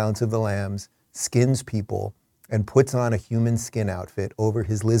in Silence of the Lambs, skins people and puts on a human skin outfit over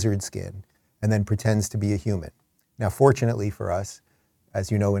his lizard skin and then pretends to be a human. Now, fortunately for us,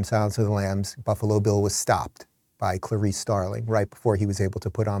 as you know, in Silence of the Lambs, Buffalo Bill was stopped by Clarice Starling right before he was able to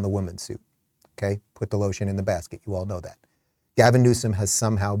put on the woman's suit. Okay? Put the lotion in the basket. You all know that. Gavin Newsom has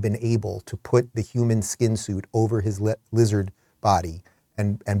somehow been able to put the human skin suit over his lizard body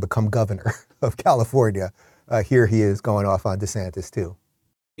and become governor of California. Here he is going off on DeSantis, too.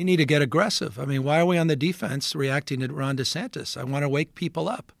 We need to get aggressive. I mean, why are we on the defense reacting to Ron DeSantis? I want to wake people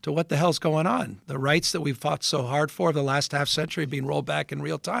up to what the hell's going on. The rights that we've fought so hard for the last half century being rolled back in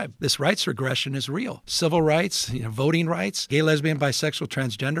real time. This rights regression is real. Civil rights, voting rights, gay, lesbian, bisexual,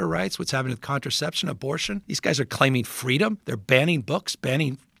 transgender rights, what's happening with contraception, abortion. These guys are claiming freedom. They're banning books,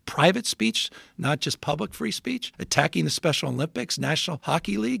 banning private speech, not just public free speech, attacking the Special Olympics, National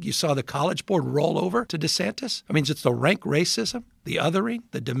Hockey League. You saw the College Board roll over to DeSantis. I mean, it's the rank racism, the othering,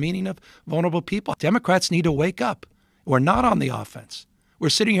 the demeaning of vulnerable people. Democrats need to wake up. We're not on the offense. We're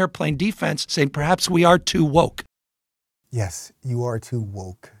sitting here playing defense, saying perhaps we are too woke. Yes, you are too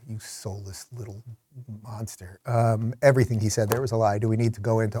woke, you soulless little monster. Everything he said there was a lie. Do we need to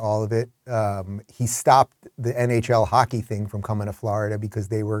go into all of it? He stopped the NHL hockey thing from coming to Florida because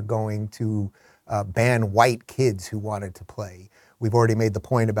they were going to ban white kids who wanted to play. We've already made the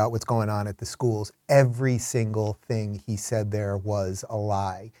point about what's going on at the schools. Every single thing he said there was a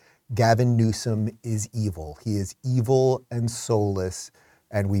lie. Gavin Newsom is evil. He is evil and soulless,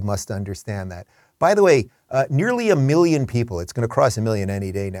 and we must understand that. By the way, nearly 1 million people, it's going to cross 1 million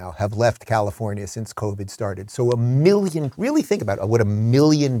any day now, have left California since COVID started. So 1 million, really think about what 1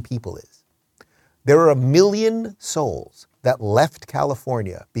 million people is. There are 1 million souls that left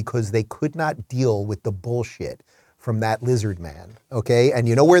California because they could not deal with the bullshit from that lizard man, okay? And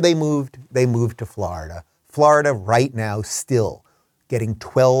you know where they moved? They moved to Florida. Florida right now still getting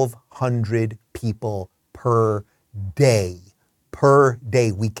 1,200 people per day. Per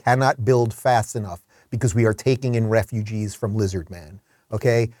day. We cannot build fast enough because we are taking in refugees from Lizard Man,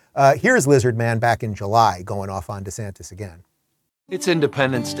 okay? Here's Lizard Man back in July going off on DeSantis again. It's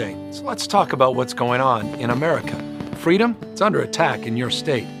Independence Day, so let's talk about what's going on in America. Freedom, it's under attack in your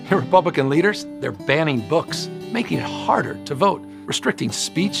state. Your Republican leaders, they're banning books, making it harder to vote, restricting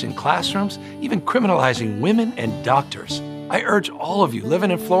speech in classrooms, even criminalizing women and doctors. I urge all of you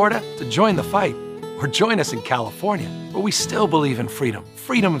living in Florida to join the fight. Or join us in California, where we still believe in freedom.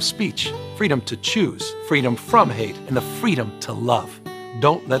 Freedom of speech, freedom to choose, freedom from hate, and the freedom to love.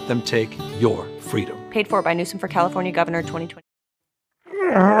 Don't let them take your freedom. Paid for by Newsom for California Governor 2020.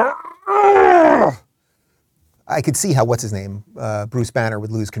 I could see how, what's his name, Bruce Banner would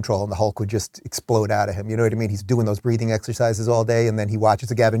lose control and the Hulk would just explode out of him. You know what I mean? He's doing those breathing exercises all day and then he watches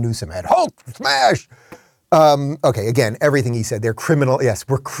the Gavin Newsom ad. Hulk, smash! Okay, again, everything he said, they're criminal. Yes,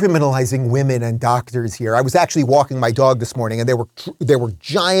 we're criminalizing women and doctors here. I was actually walking my dog this morning and there were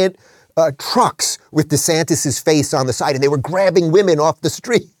giant trucks with DeSantis's face on the side and they were grabbing women off the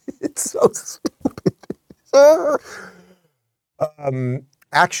street. It's so stupid.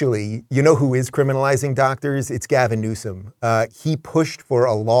 Actually, you know who is criminalizing doctors? It's Gavin Newsom. He pushed for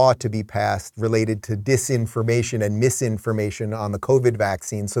a law to be passed related to disinformation and misinformation on the COVID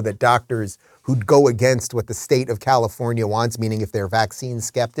vaccine so that doctors who'd go against what the state of California wants, meaning if they're vaccine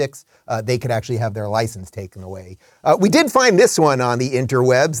skeptics, they could actually have their license taken away. We did find this one on the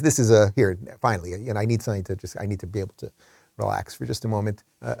interwebs. This is here, finally, I need to be able to relax for just a moment.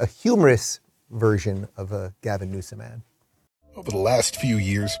 A humorous version of a Gavin Newsom ad. Over the last few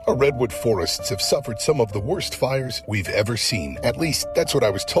years, our redwood forests have suffered some of the worst fires we've ever seen. At least, that's what I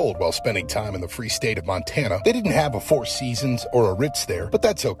was told while spending time in the free state of Montana. They didn't have a Four Seasons or a Ritz there, but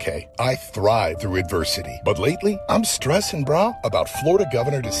that's okay. I thrive through adversity. But lately, I'm stressing, brah, about Florida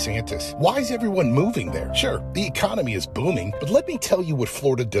Governor DeSantis. Why is everyone moving there? Sure, the economy is booming, but let me tell you what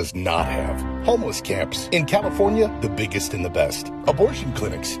Florida does not have. Homeless camps. In California, the biggest and the best. Abortion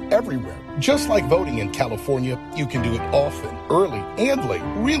clinics everywhere. Just like voting in California, you can do it often, early and late,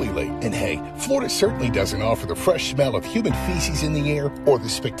 really late. And hey, Florida certainly doesn't offer the fresh smell of human feces in the air or the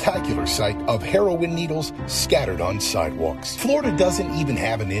spectacular sight of heroin needles scattered on sidewalks. Florida doesn't even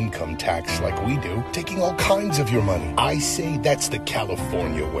have an income tax like we do, taking all kinds of your money. I say that's the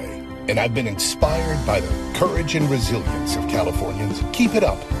California way. And I've been inspired by the courage and resilience of Californians. Keep it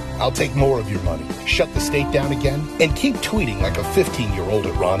up. I'll take more of your money, shut the state down again, and keep tweeting like a 15-year-old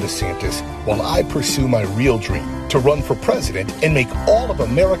at Ron DeSantis while I pursue my real dream to run for president and make all of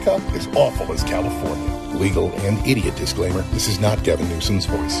America as awful as California. Legal and idiot disclaimer, this is not Gavin Newsom's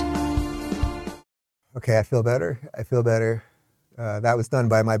voice. Okay, I feel better. That was done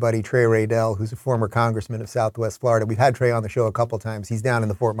by my buddy Trey Raydell, who's a former congressman of Southwest Florida. We've had Trey on the show a couple times. He's down in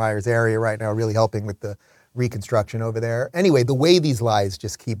the Fort Myers area right now, really helping with the reconstruction over there. Anyway, the way these lies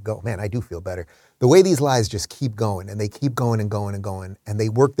just keep going, man, I do feel better. The way these lies just keep going, and they keep going and going and going, and they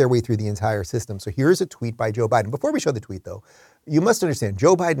work their way through the entire system. So here's a tweet by Joe Biden. Before we show the tweet, though, you must understand,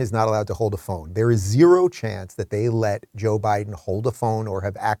 Joe Biden is not allowed to hold a phone. There is zero chance that they let Joe Biden hold a phone or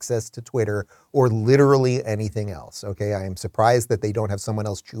have access to Twitter or literally anything else, okay? I am surprised that they don't have someone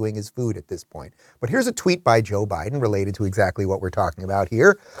else chewing his food at this point. But here's a tweet by Joe Biden related to exactly what we're talking about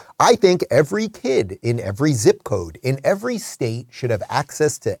here. I think every kid in every zip code, in every state should have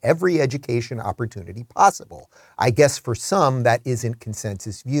access to every education opportunity possible. I guess for some, that isn't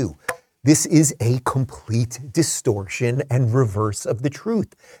consensus view. This is a complete distortion and reverse of the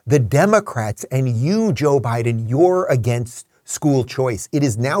truth. The Democrats and you, Joe Biden, you're against school choice. It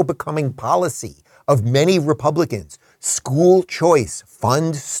is now becoming policy of many Republicans. School choice,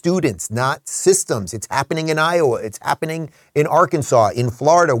 fund students, not systems. It's happening in Iowa. It's happening in Arkansas. In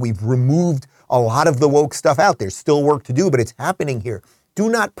Florida, we've removed a lot of the woke stuff out. There's still work to do, but it's happening here. Do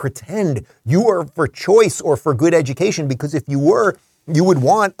not pretend you are for choice or for good education, because if you were, you would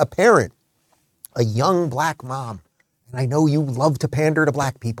want a parent, a young black mom. And I know you love to pander to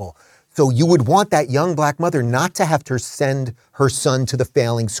black people. So you would want that young black mother not to have to send her son to the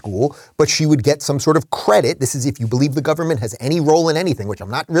failing school, but she would get some sort of credit. This is if you believe the government has any role in anything, which I'm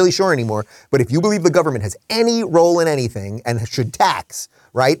not really sure anymore. But if you believe the government has any role in anything and should tax,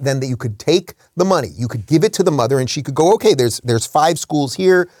 right, then that you could take the money, you could give it to the mother, and she could go, okay, there's 5 schools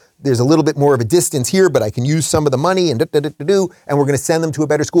here. There's a little bit more of a distance here, but I can use some of the money and and we're going to send them to a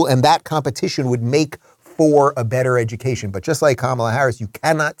better school. And that competition would make for a better education. But just like Kamala Harris, you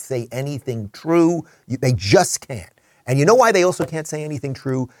cannot say anything true. They just can't. And you know why they also can't say anything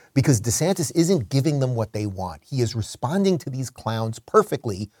true? Because DeSantis isn't giving them what they want. He is responding to these clowns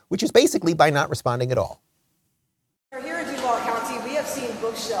perfectly, which is basically by not responding at all. Here in Duval County, we have seen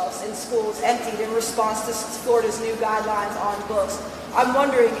bookshelves in schools emptied in response to Florida's new guidelines on books. I'm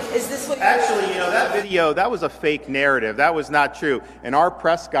wondering, is this what Actually, that video, that was a fake narrative. That was not true. And our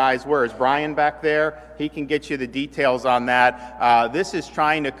press guys, where is Brian back there? He can get you the details on that. This is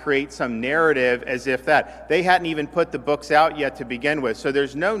trying to create some narrative as if that. They hadn't even put the books out yet to begin with. So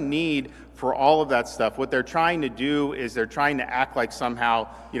there's no need for all of that stuff. What they're trying to do is they're trying to act like somehow,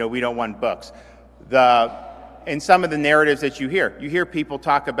 we don't want books. And some of the narratives that you hear people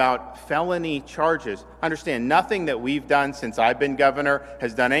talk about felony charges. Understand, nothing that we've done since I've been governor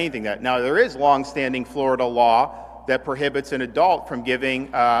has done anything that. Now, there is longstanding Florida law that prohibits an adult from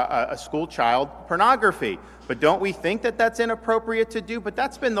giving a school child pornography. But don't we think that that's inappropriate to do? But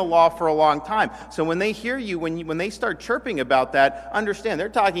that's been the law for a long time. So when they hear you, when they start chirping about that, understand they're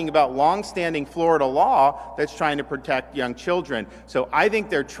talking about longstanding Florida law that's trying to protect young children. So I think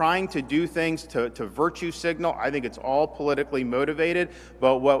they're trying to do things to virtue signal. I think it's all politically motivated.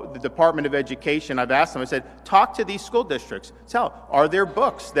 But what the Department of Education, I've asked them, I said, talk to these school districts. Tell, are there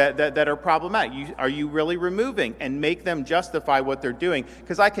books that are problematic? Are you really removing? And make them justify what they're doing.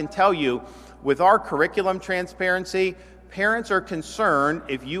 Because I can tell you, with our curriculum transparency, parents are concerned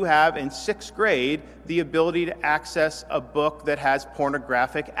if you have in 6th grade the ability to access a book that has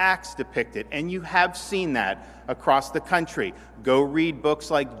pornographic acts depicted. And you have seen that across the country. Go read books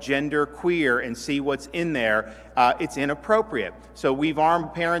like Gender Queer and see what's in there. It's inappropriate. So we've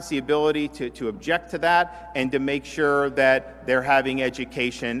armed parents the ability to object to that and to make sure that they're having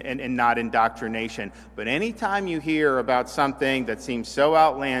education and not indoctrination. But anytime you hear about something that seems so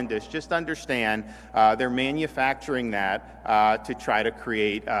outlandish, just understand they're manufacturing that to try to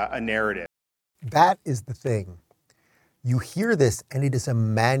create a narrative. That is the thing. You hear this and it is a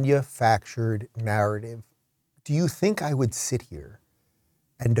manufactured narrative. Do you think I would sit here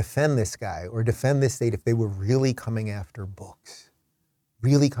and defend this guy or defend this state if they were really coming after books?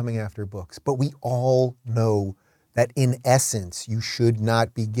 Really coming after books. But we all know that in essence, you should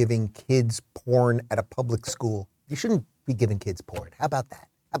not be giving kids porn at a public school. You shouldn't be giving kids porn. How about that?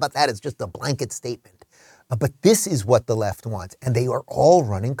 How about that as just a blanket statement? But this is what the left wants, and they are all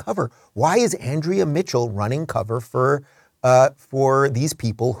running cover. Why is Andrea Mitchell running cover for these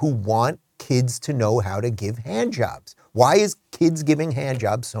people who want kids to know how to give hand jobs? Why is kids giving hand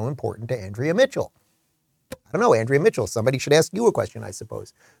jobs so important to Andrea Mitchell? I don't know, Andrea Mitchell. Somebody should ask you a question, I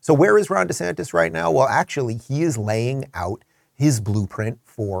suppose. So where is Ron DeSantis right now? Well, actually, he is laying out his blueprint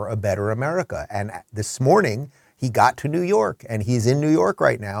for a better America. And this morning, he got to New York, and he's in New York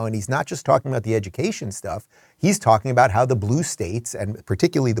right now, and he's not just talking about the education stuff. He's talking about how the blue states, and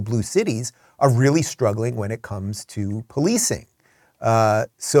particularly the blue cities, are really struggling when it comes to policing.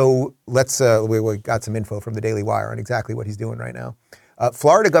 So let's, we got some info from the Daily Wire on exactly what he's doing right now.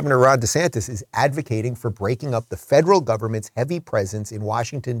 Florida Governor Ron DeSantis is advocating for breaking up the federal government's heavy presence in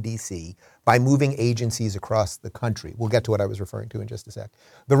Washington, D.C. by moving agencies across the country. We'll get to what I was referring to in just a sec.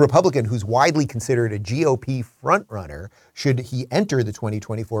 The Republican, who's widely considered a GOP frontrunner should he enter the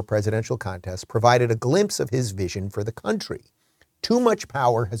 2024 presidential contest, provided a glimpse of his vision for the country. Too much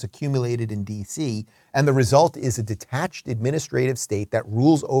power has accumulated in D.C., and the result is a detached administrative state that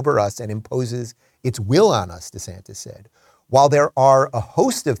rules over us and imposes its will on us, DeSantis said. While there are a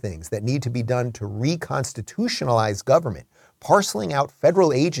host of things that need to be done to reconstitutionalize government, parceling out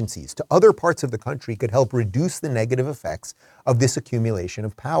federal agencies to other parts of the country could help reduce the negative effects of this accumulation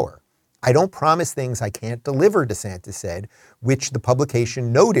of power. I don't promise things I can't deliver, DeSantis said, which the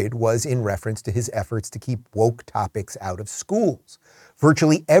publication noted was in reference to his efforts to keep woke topics out of schools.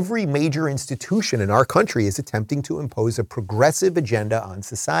 Virtually every major institution in our country is attempting to impose a progressive agenda on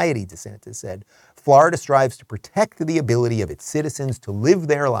society, DeSantis said. Florida strives to protect the ability of its citizens to live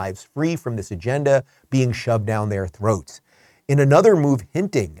their lives free from this agenda being shoved down their throats. In another move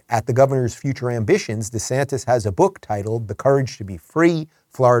hinting at the governor's future ambitions, DeSantis has a book titled The Courage to Be Free,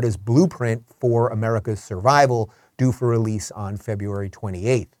 Florida's Blueprint for America's Survival, due for release on February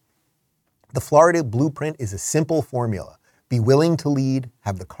 28th. The Florida Blueprint is a simple formula. Be willing to lead,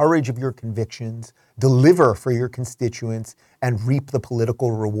 have the courage of your convictions, deliver for your constituents, and reap the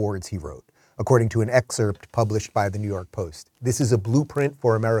political rewards, he wrote, according to an excerpt published by the New York Post. This is a blueprint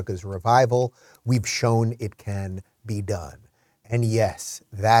for America's revival. We've shown it can be done. And yes,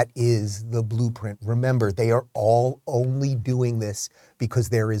 that is the blueprint. Remember, they are all only doing this because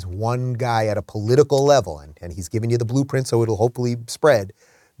there is one guy at a political level, and he's giving you the blueprint so it'll hopefully spread,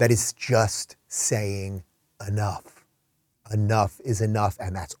 that is just saying enough. Enough is enough,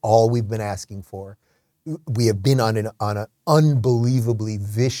 and that's all we've been asking for. We have been on an unbelievably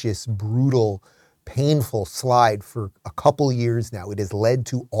vicious, brutal, painful slide for a couple years now. It has led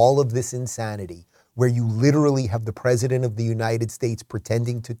to all of this insanity, where you literally have the President of the United States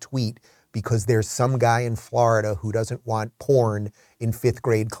pretending to tweet because there's some guy in Florida who doesn't want porn in fifth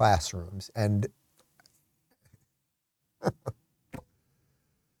grade classrooms. And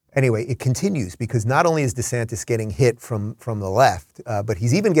anyway, it continues because not only is DeSantis getting hit from the left, but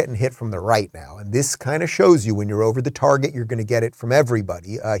he's even getting hit from the right now. And this kind of shows you when you're over the target, you're going to get it from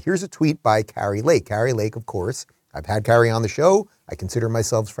everybody. Here's a tweet by Carrie Lake. Carrie Lake, of course, I've had Carrie on the show. I consider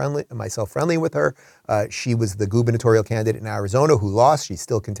myself friendly with her. She was the gubernatorial candidate in Arizona who lost. She's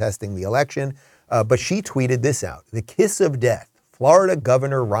still contesting the election. But she tweeted this out. The kiss of death. Florida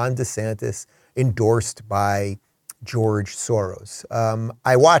Governor Ron DeSantis endorsed by George Soros.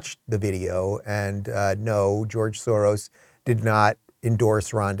 I watched the video, and no, George Soros did not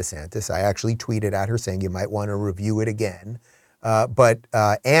endorse Ron DeSantis. I actually tweeted at her saying you might want to review it again. But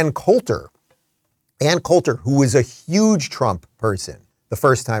Ann Coulter, who was a huge Trump person the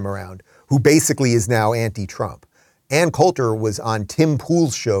first time around, who basically is now anti-Trump. Ann Coulter was on Tim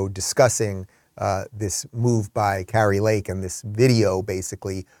Pool's show discussing this move by Carrie Lake and this video,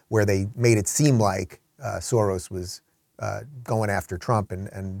 basically, where they made it seem like Soros was going after Trump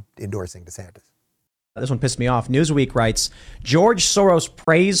and endorsing DeSantis. This one pissed me off. Newsweek writes, George Soros'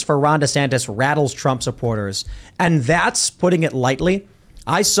 praise for Ron DeSantis rattles Trump supporters. And that's putting it lightly.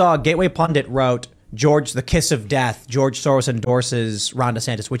 I saw Gateway Pundit wrote, George, the kiss of death. George Soros endorses Ron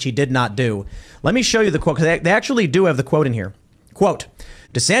DeSantis, which he did not do. Let me show you the quote, because they actually do have the quote in here. Quote,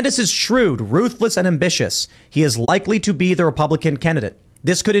 DeSantis is shrewd, ruthless, and ambitious. He is likely to be the Republican candidate.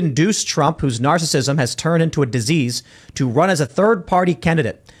 This could induce Trump, whose narcissism has turned into a disease, to run as a third-party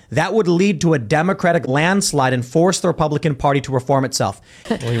candidate. That would lead to a Democratic landslide and force the Republican Party to reform itself.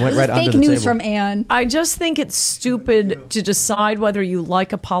 Well, he went right under the table. Fake news from Ann. I just think it's stupid to decide whether you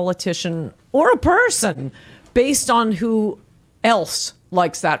like a politician or a person based on who else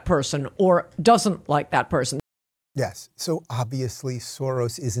likes that person or doesn't like that person. Yes. So obviously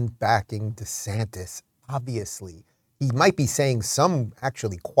Soros isn't backing DeSantis. Obviously. He might be saying some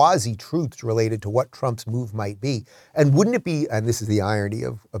actually quasi-truths related to what Trump's move might be. And wouldn't it be, and this is the irony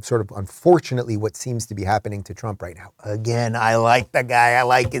of sort of unfortunately what seems to be happening to Trump right now. Again, I like the guy. I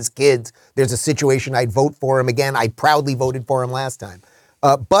like his kids. There's a situation I'd vote for him again. I proudly voted for him last time.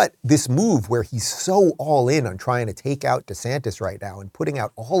 But this move where he's so all in on trying to take out DeSantis right now and putting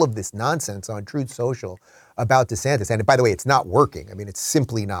out all of this nonsense on Truth Social about DeSantis. And by the way, it's not working. I mean, it's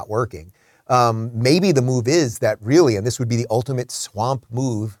simply not working. Maybe the move is that really, and this would be the ultimate swamp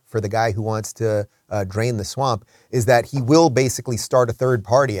move for the guy who wants to drain the swamp, is that he will basically start a third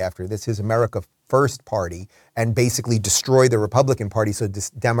party after this, his America First party, and basically destroy the Republican Party so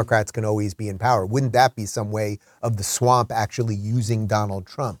Democrats can always be in power. Wouldn't that be some way of the swamp actually using Donald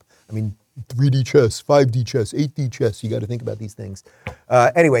Trump? I mean, 3D chess, 5D chess, 8D chess. You got to think about these things.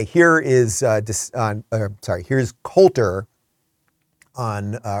 Anyway, here is here's Coulter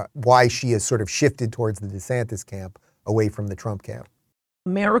on why she has sort of shifted towards the DeSantis camp away from the Trump camp.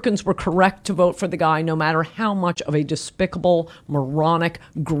 Americans were correct to vote for the guy, no matter how much of a despicable, moronic,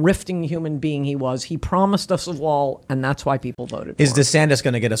 grifting human being he was. He promised us a wall, and that's why people voted for him. Is DeSantis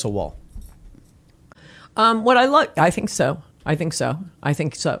going to get us a wall? I think so.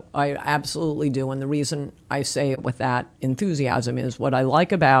 I absolutely do. And the reason I say it with that enthusiasm is what I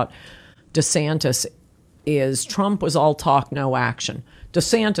like about DeSantis is Trump was all talk, no action.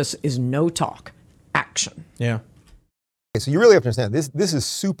 DeSantis is no talk, action. Yeah. So you really have to understand this is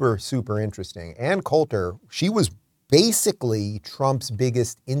super, super interesting. Ann Coulter, she was basically Trump's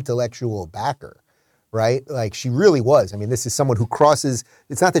biggest intellectual backer, right? Like she really was. I mean, this is someone who crosses,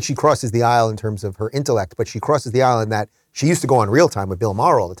 it's not that she crosses the aisle in terms of her intellect, but she crosses the aisle in that she used to go on Real Time with Bill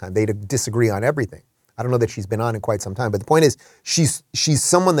Maher all the time. They'd disagree on everything. I don't know that she's been on in quite some time, but the point is she's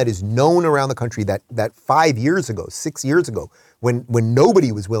someone that is known around the country that 5 years ago, 6 years ago, when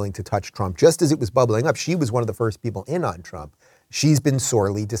nobody was willing to touch Trump, just as it was bubbling up, she was one of the first people in on Trump. She's been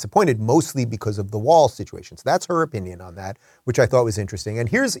sorely disappointed, mostly because of the wall situation. So that's her opinion on that, which I thought was interesting. And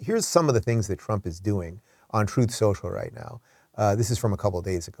here's some of the things that Trump is doing on Truth Social right now. This is from a couple of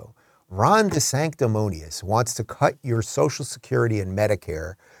days ago. Ron DeSanctimonious wants to cut your Social Security and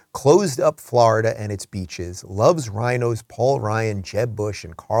Medicare, closed up Florida and its beaches, loves rhinos Paul Ryan, Jeb Bush,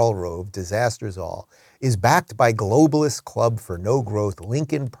 and Karl Rove, disasters all, is backed by globalist Club for No Growth,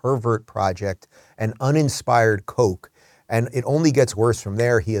 Lincoln Pervert Project, and uninspired Koch. And it only gets worse from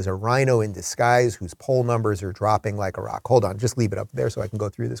there. He is a rhino in disguise whose poll numbers are dropping like a rock. Hold on, just leave it up there so I can go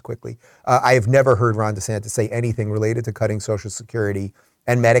through this quickly. I have never heard Ron DeSantis say anything related to cutting Social Security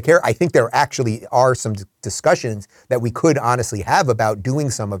and Medicare. I think there actually are some discussions that we could honestly have about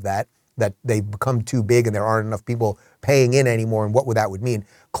doing some of that they've become too big and there aren't enough people paying in anymore and what that would mean.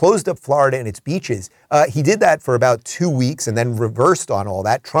 Closed up Florida and its beaches. He did that for about 2 weeks and then reversed on all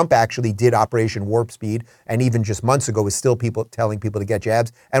that. Trump actually did Operation Warp Speed, and even just months ago was still telling people to get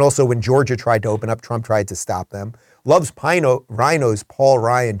jabs. And also when Georgia tried to open up, Trump tried to stop them. Loves rhinos Paul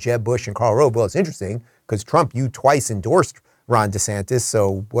Ryan, Jeb Bush, and Karl Rove. Well, it's interesting because Trump, you twice endorsed Ron DeSantis,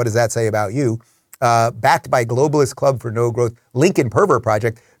 so what does that say about you? Backed by globalist Club for No Growth, Lincoln Pervert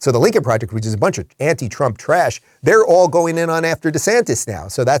Project. So the Lincoln Project, which is a bunch of anti-Trump trash, they're all going in on after DeSantis now.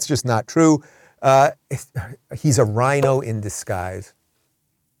 So that's just not true. He's a rhino in disguise.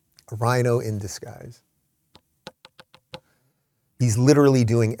 A rhino in disguise. He's literally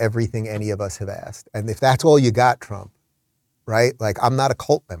doing everything any of us have asked. And if that's all you got, Trump, right? Like, I'm not a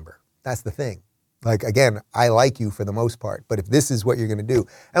cult member. That's the thing. Like, again, I like you for the most part, but if this is what you're going to do,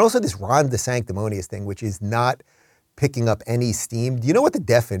 and also this Ron DeSanctimonious thing, which is not picking up any steam. Do you know what the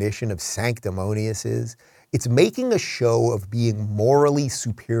definition of sanctimonious is? It's making a show of being morally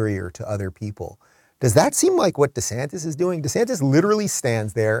superior to other people. Does that seem like what DeSantis is doing? DeSantis literally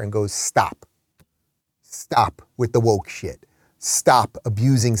stands there and goes, stop. Stop with the woke shit. Stop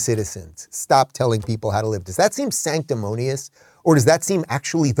abusing citizens. Stop telling people how to live. Does that seem sanctimonious, or does that seem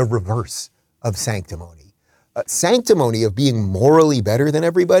actually the reverse of sanctimony? Sanctimony of being morally better than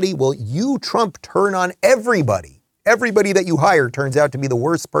everybody? Well, you, Trump, turn on everybody. Everybody that you hire turns out to be the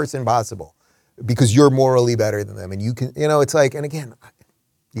worst person possible because you're morally better than them. And you can, it's like, and again,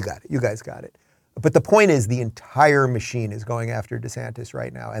 you got it. You guys got it. But the point is the entire machine is going after DeSantis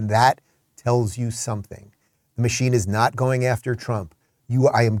right now. And that tells you something. The machine is not going after Trump.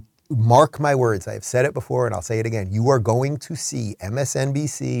 Mark my words, I have said it before and I'll say it again. You are going to see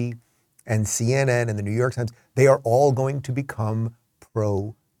MSNBC and CNN and the New York Times, they are all going to become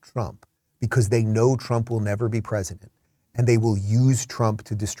pro-Trump because they know Trump will never be president and they will use Trump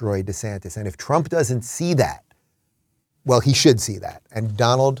to destroy DeSantis. And if Trump doesn't see that, well, he should see that. And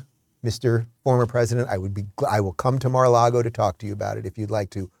Donald, Mr. Former President, I will come to Mar-a-Lago to talk to you about it if you'd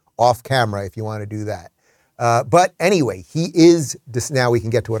like to, off camera if you want to do that. But anyway, now we can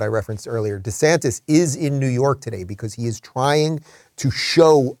get to what I referenced earlier. DeSantis is in New York today because he is trying to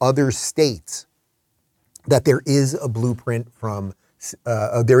show other states that there is a blueprint for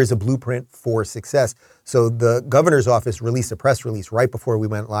success. So the governor's office released a press release right before we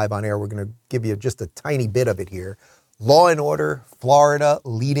went live on air. We're going to give you just a tiny bit of it here. Law and order, Florida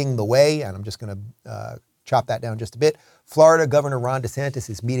leading the way. And I'm just going to chop that down just a bit. Florida Governor Ron DeSantis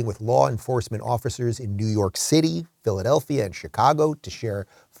is meeting with law enforcement officers in New York City, Philadelphia, and Chicago to share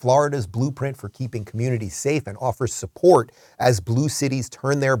Florida's blueprint for keeping communities safe and offer support as blue cities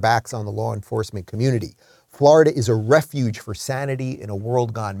turn their backs on the law enforcement community. Florida is a refuge for sanity in a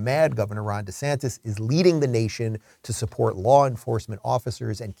world gone mad. Governor Ron DeSantis is leading the nation to support law enforcement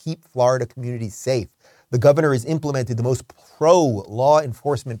officers and keep Florida communities safe. The governor has implemented the most pro-law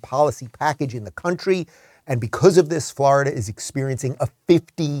enforcement policy package in the country. And because of this, Florida is experiencing a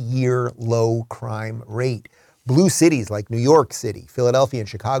 50-year low crime rate. Blue cities like New York City, Philadelphia, and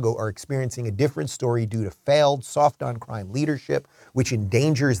Chicago are experiencing a different story due to failed soft-on-crime leadership, which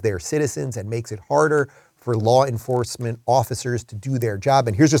endangers their citizens and makes it harder for law enforcement officers to do their job.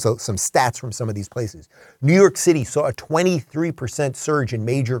 And here's just some stats from some of these places. New York City saw a 23% surge in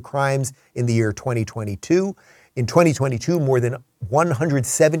major crimes in the year 2022. In 2022, more than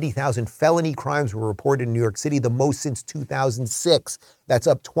 170,000 felony crimes were reported in New York City, the most since 2006. That's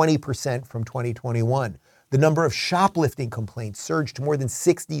up 20% from 2021. The number of shoplifting complaints surged to more than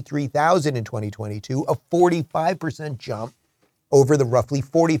 63,000 in 2022, a 45% jump over the roughly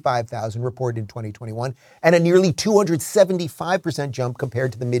 45,000 reported in 2021, and a nearly 275% jump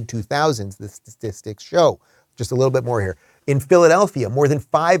compared to the mid-2000s, the statistics show. Just a little bit more here. In Philadelphia, more than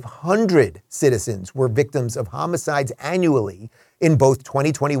 500 citizens were victims of homicides annually in both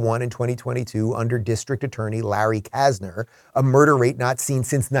 2021 and 2022 under District Attorney Larry Kasner, a murder rate not seen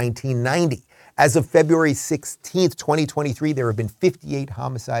since 1990. As of February 16th, 2023, there have been 58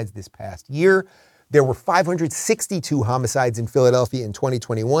 homicides this past year. There were 562 homicides in Philadelphia in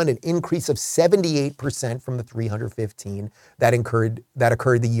 2021, an increase of 78% from the 315 that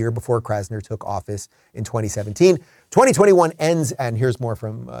occurred the year before Krasner took office in 2017. 2021 ends, and here's more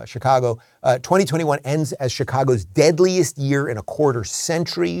from Chicago, 2021 ends as Chicago's deadliest year in a quarter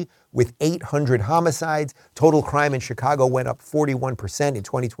century with 800 homicides. Total crime in Chicago went up 41% in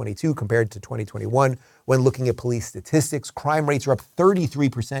 2022 compared to 2021. When looking at police statistics, crime rates are up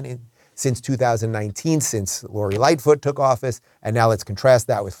 33% since 2019, since Lori Lightfoot took office. And now let's contrast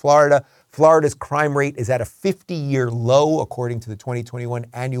that with Florida. Florida's crime rate is at a 50-year low, according to the 2021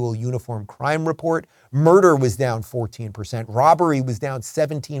 annual Uniform Crime Report. Murder was down 14%. Robbery was down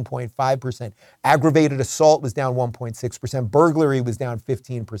 17.5%. Aggravated assault was down 1.6%. Burglary was down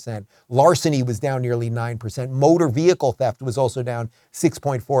 15%. Larceny was down nearly 9%. Motor vehicle theft was also down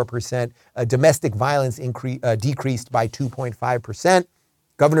 6.4%. Domestic violence decreased by 2.5%.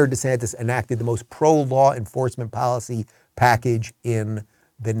 Governor DeSantis enacted the most pro-law enforcement policy package in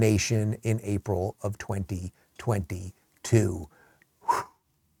the nation in April of 2022. Whew.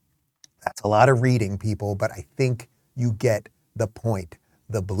 That's a lot of reading, people, but I think you get the point.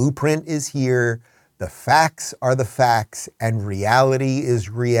 The blueprint is here, the facts are the facts, and reality is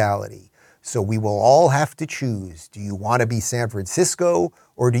reality. So we will all have to choose. Do you want to be San Francisco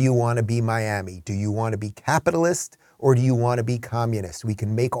or do you want to be Miami? Do you want to be capitalist or do you want to be communist? We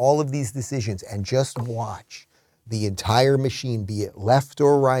can make all of these decisions and just watch the entire machine, be it left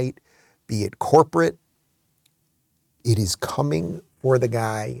or right, be it corporate. It is coming for the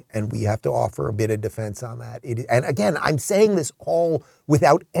guy, and we have to offer a bit of defense on that. And again, I'm saying this all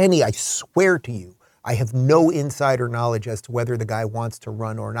without any, I swear to you, I have no insider knowledge as to whether the guy wants to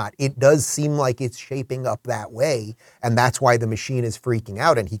run or not. It does seem like it's shaping up that way, and that's why the machine is freaking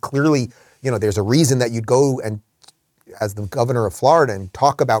out. And he clearly, there's a reason that you'd go and as the governor of Florida and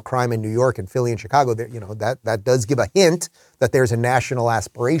talk about crime in New York and Philly and Chicago, that does give a hint that there's a national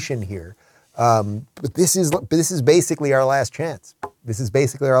aspiration here. But this is basically our last chance. This is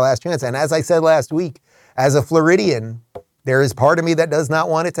basically our last chance. And as I said last week, as a Floridian, there is part of me that does not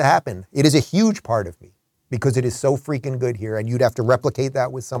want it to happen. It is a huge part of me because it is so freaking good here, and you'd have to replicate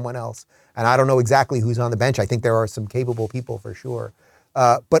that with someone else. And I don't know exactly who's on the bench. I think there are some capable people for sure.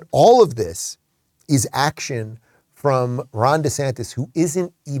 But all of this is action from Ron DeSantis, who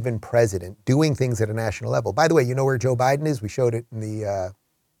isn't even president, doing things at a national level. By the way, you know where Joe Biden is? We showed it in the,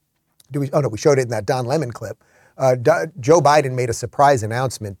 we showed it in that Don Lemon clip. Joe Biden made a surprise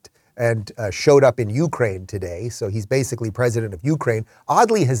announcement and showed up in Ukraine today. So he's basically president of Ukraine.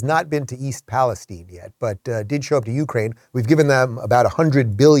 Oddly, has not been to East Palestine yet, but did show up to Ukraine. We've given them about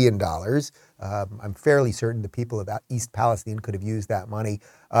 $100 billion. I'm fairly certain the people of East Palestine could have used that money.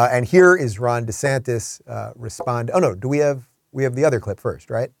 And here is Ron DeSantis respond. Oh no, we have the other clip first,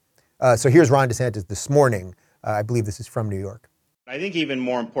 right? So here's Ron DeSantis this morning. I believe this is from New York. I think even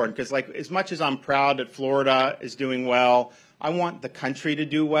more important, because as much as I'm proud that Florida is doing well, I want the country to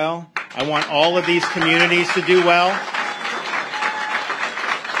do well. I want all of these communities to do well.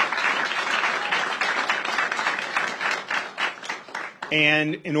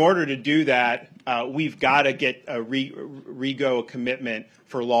 And in order to do that, we've got to get a commitment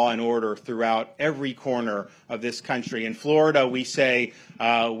for law and order throughout every corner of this country. In Florida, we say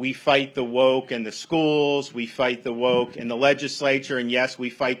we fight the woke in the schools, we fight the woke in the legislature, and yes, we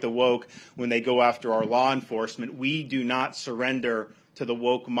fight the woke when they go after our law enforcement. We do not surrender to the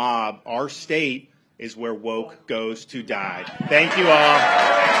woke mob. Our state is where woke goes to die. Thank you all.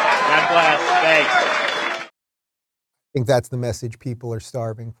 God bless. Thanks. I think that's the message people are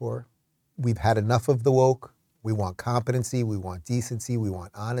starving for. We've had enough of the woke. We want competency, we want decency, we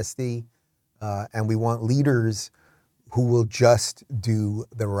want honesty, and we want leaders who will just do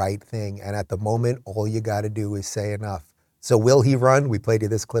the right thing. And at the moment, all you got to do is say enough. So will he run? We played you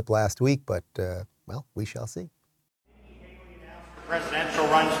this clip last week, but, well, we shall see. Presidential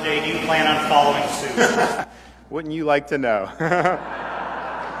run today, do you plan on following suit? Wouldn't you like to know?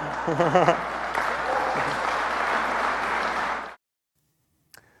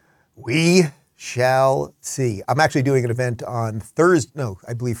 We Shall see. I'm actually doing an event on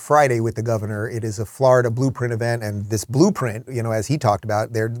Friday with the governor. It is a Florida blueprint event, and this blueprint, as he talked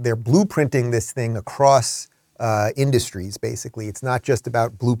about, they're blueprinting this thing across industries, basically. It's not just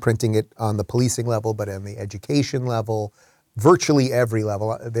about blueprinting it on the policing level, but on the education level, virtually every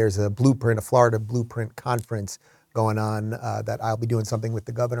level. There's a Florida blueprint conference going on that I'll be doing something with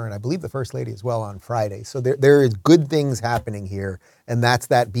the governor and I believe the First Lady as well on Friday. So there is good things happening here, and that's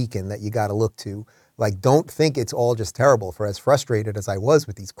that beacon that you got to look to. Like, don't think it's all just terrible. For as frustrated as I was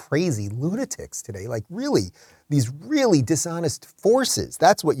with these crazy lunatics today, like these really dishonest forces,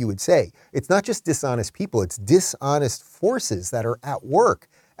 that's what you would say. It's not just dishonest people, it's dishonest forces that are at work.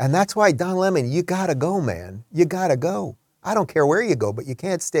 And that's why, Don Lemon, you got to go, man. You got to go. I don't care where you go, but you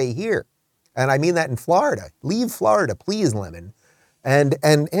can't stay here. And I mean that in Florida. Leave Florida, please, Lemon. And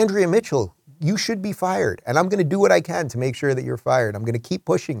Andrea Mitchell, you should be fired. And I'm going to do what I can to make sure that you're fired. I'm going to keep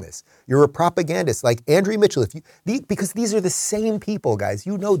pushing this. You're a propagandist like Andrea Mitchell. Because these are the same people, guys.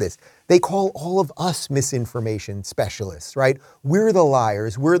 You know this. They call all of us misinformation specialists, right? We're the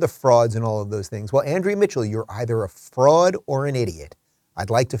liars. We're the frauds and all of those things. Well, Andrea Mitchell, you're either a fraud or an idiot. I'd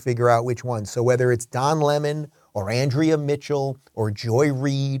like to figure out which one. So whether it's Don Lemon or Andrea Mitchell, or Joy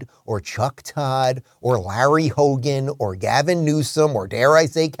Reid, or Chuck Todd, or Larry Hogan, or Gavin Newsom, or dare I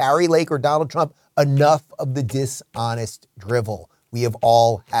say Carrie Lake or Donald Trump, enough of the dishonest drivel. We have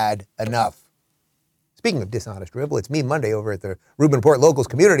all had enough. Speaking of dishonest drivel, it's Me Monday over at the Rubin Report Locals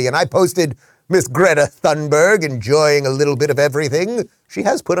community, and I posted Miss Greta Thunberg enjoying a little bit of everything. She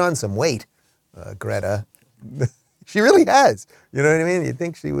has put on some weight, Greta. She really has. You know what I mean? You'd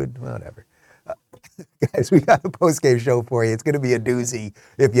think she would, whatever. Guys, we got a post-game show for you. It's going to be a doozy.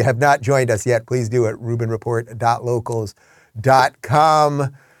 If you have not joined us yet, please do at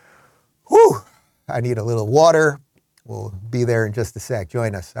rubinreport.locals.com. Whew, I need a little water. We'll be there in just a sec.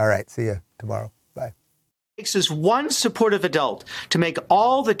 Join us. All right, see you tomorrow. Bye. It takes one supportive adult to make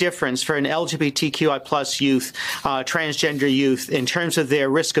all the difference for an LGBTQI plus youth, transgender youth, in terms of their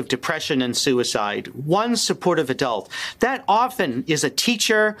risk of depression and suicide. One supportive adult. That often is a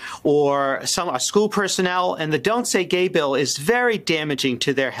teacher or a school personnel, and the Don't Say Gay bill is very damaging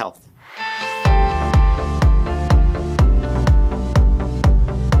to their health.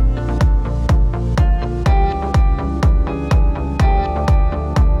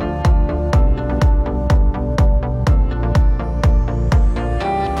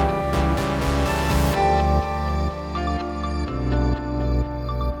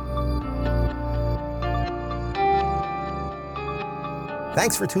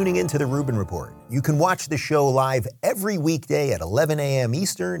 Thanks for tuning in to the Rubin Report. You can watch the show live every weekday at 11 a.m.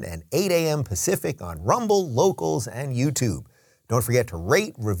 Eastern and 8 a.m. Pacific on Rumble, Locals, and YouTube. Don't forget to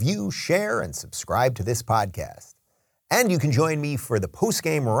rate, review, share, and subscribe to this podcast. And you can join me for the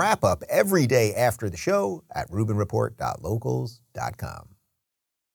post-game wrap-up every day after the show at rubinreport.locals.com.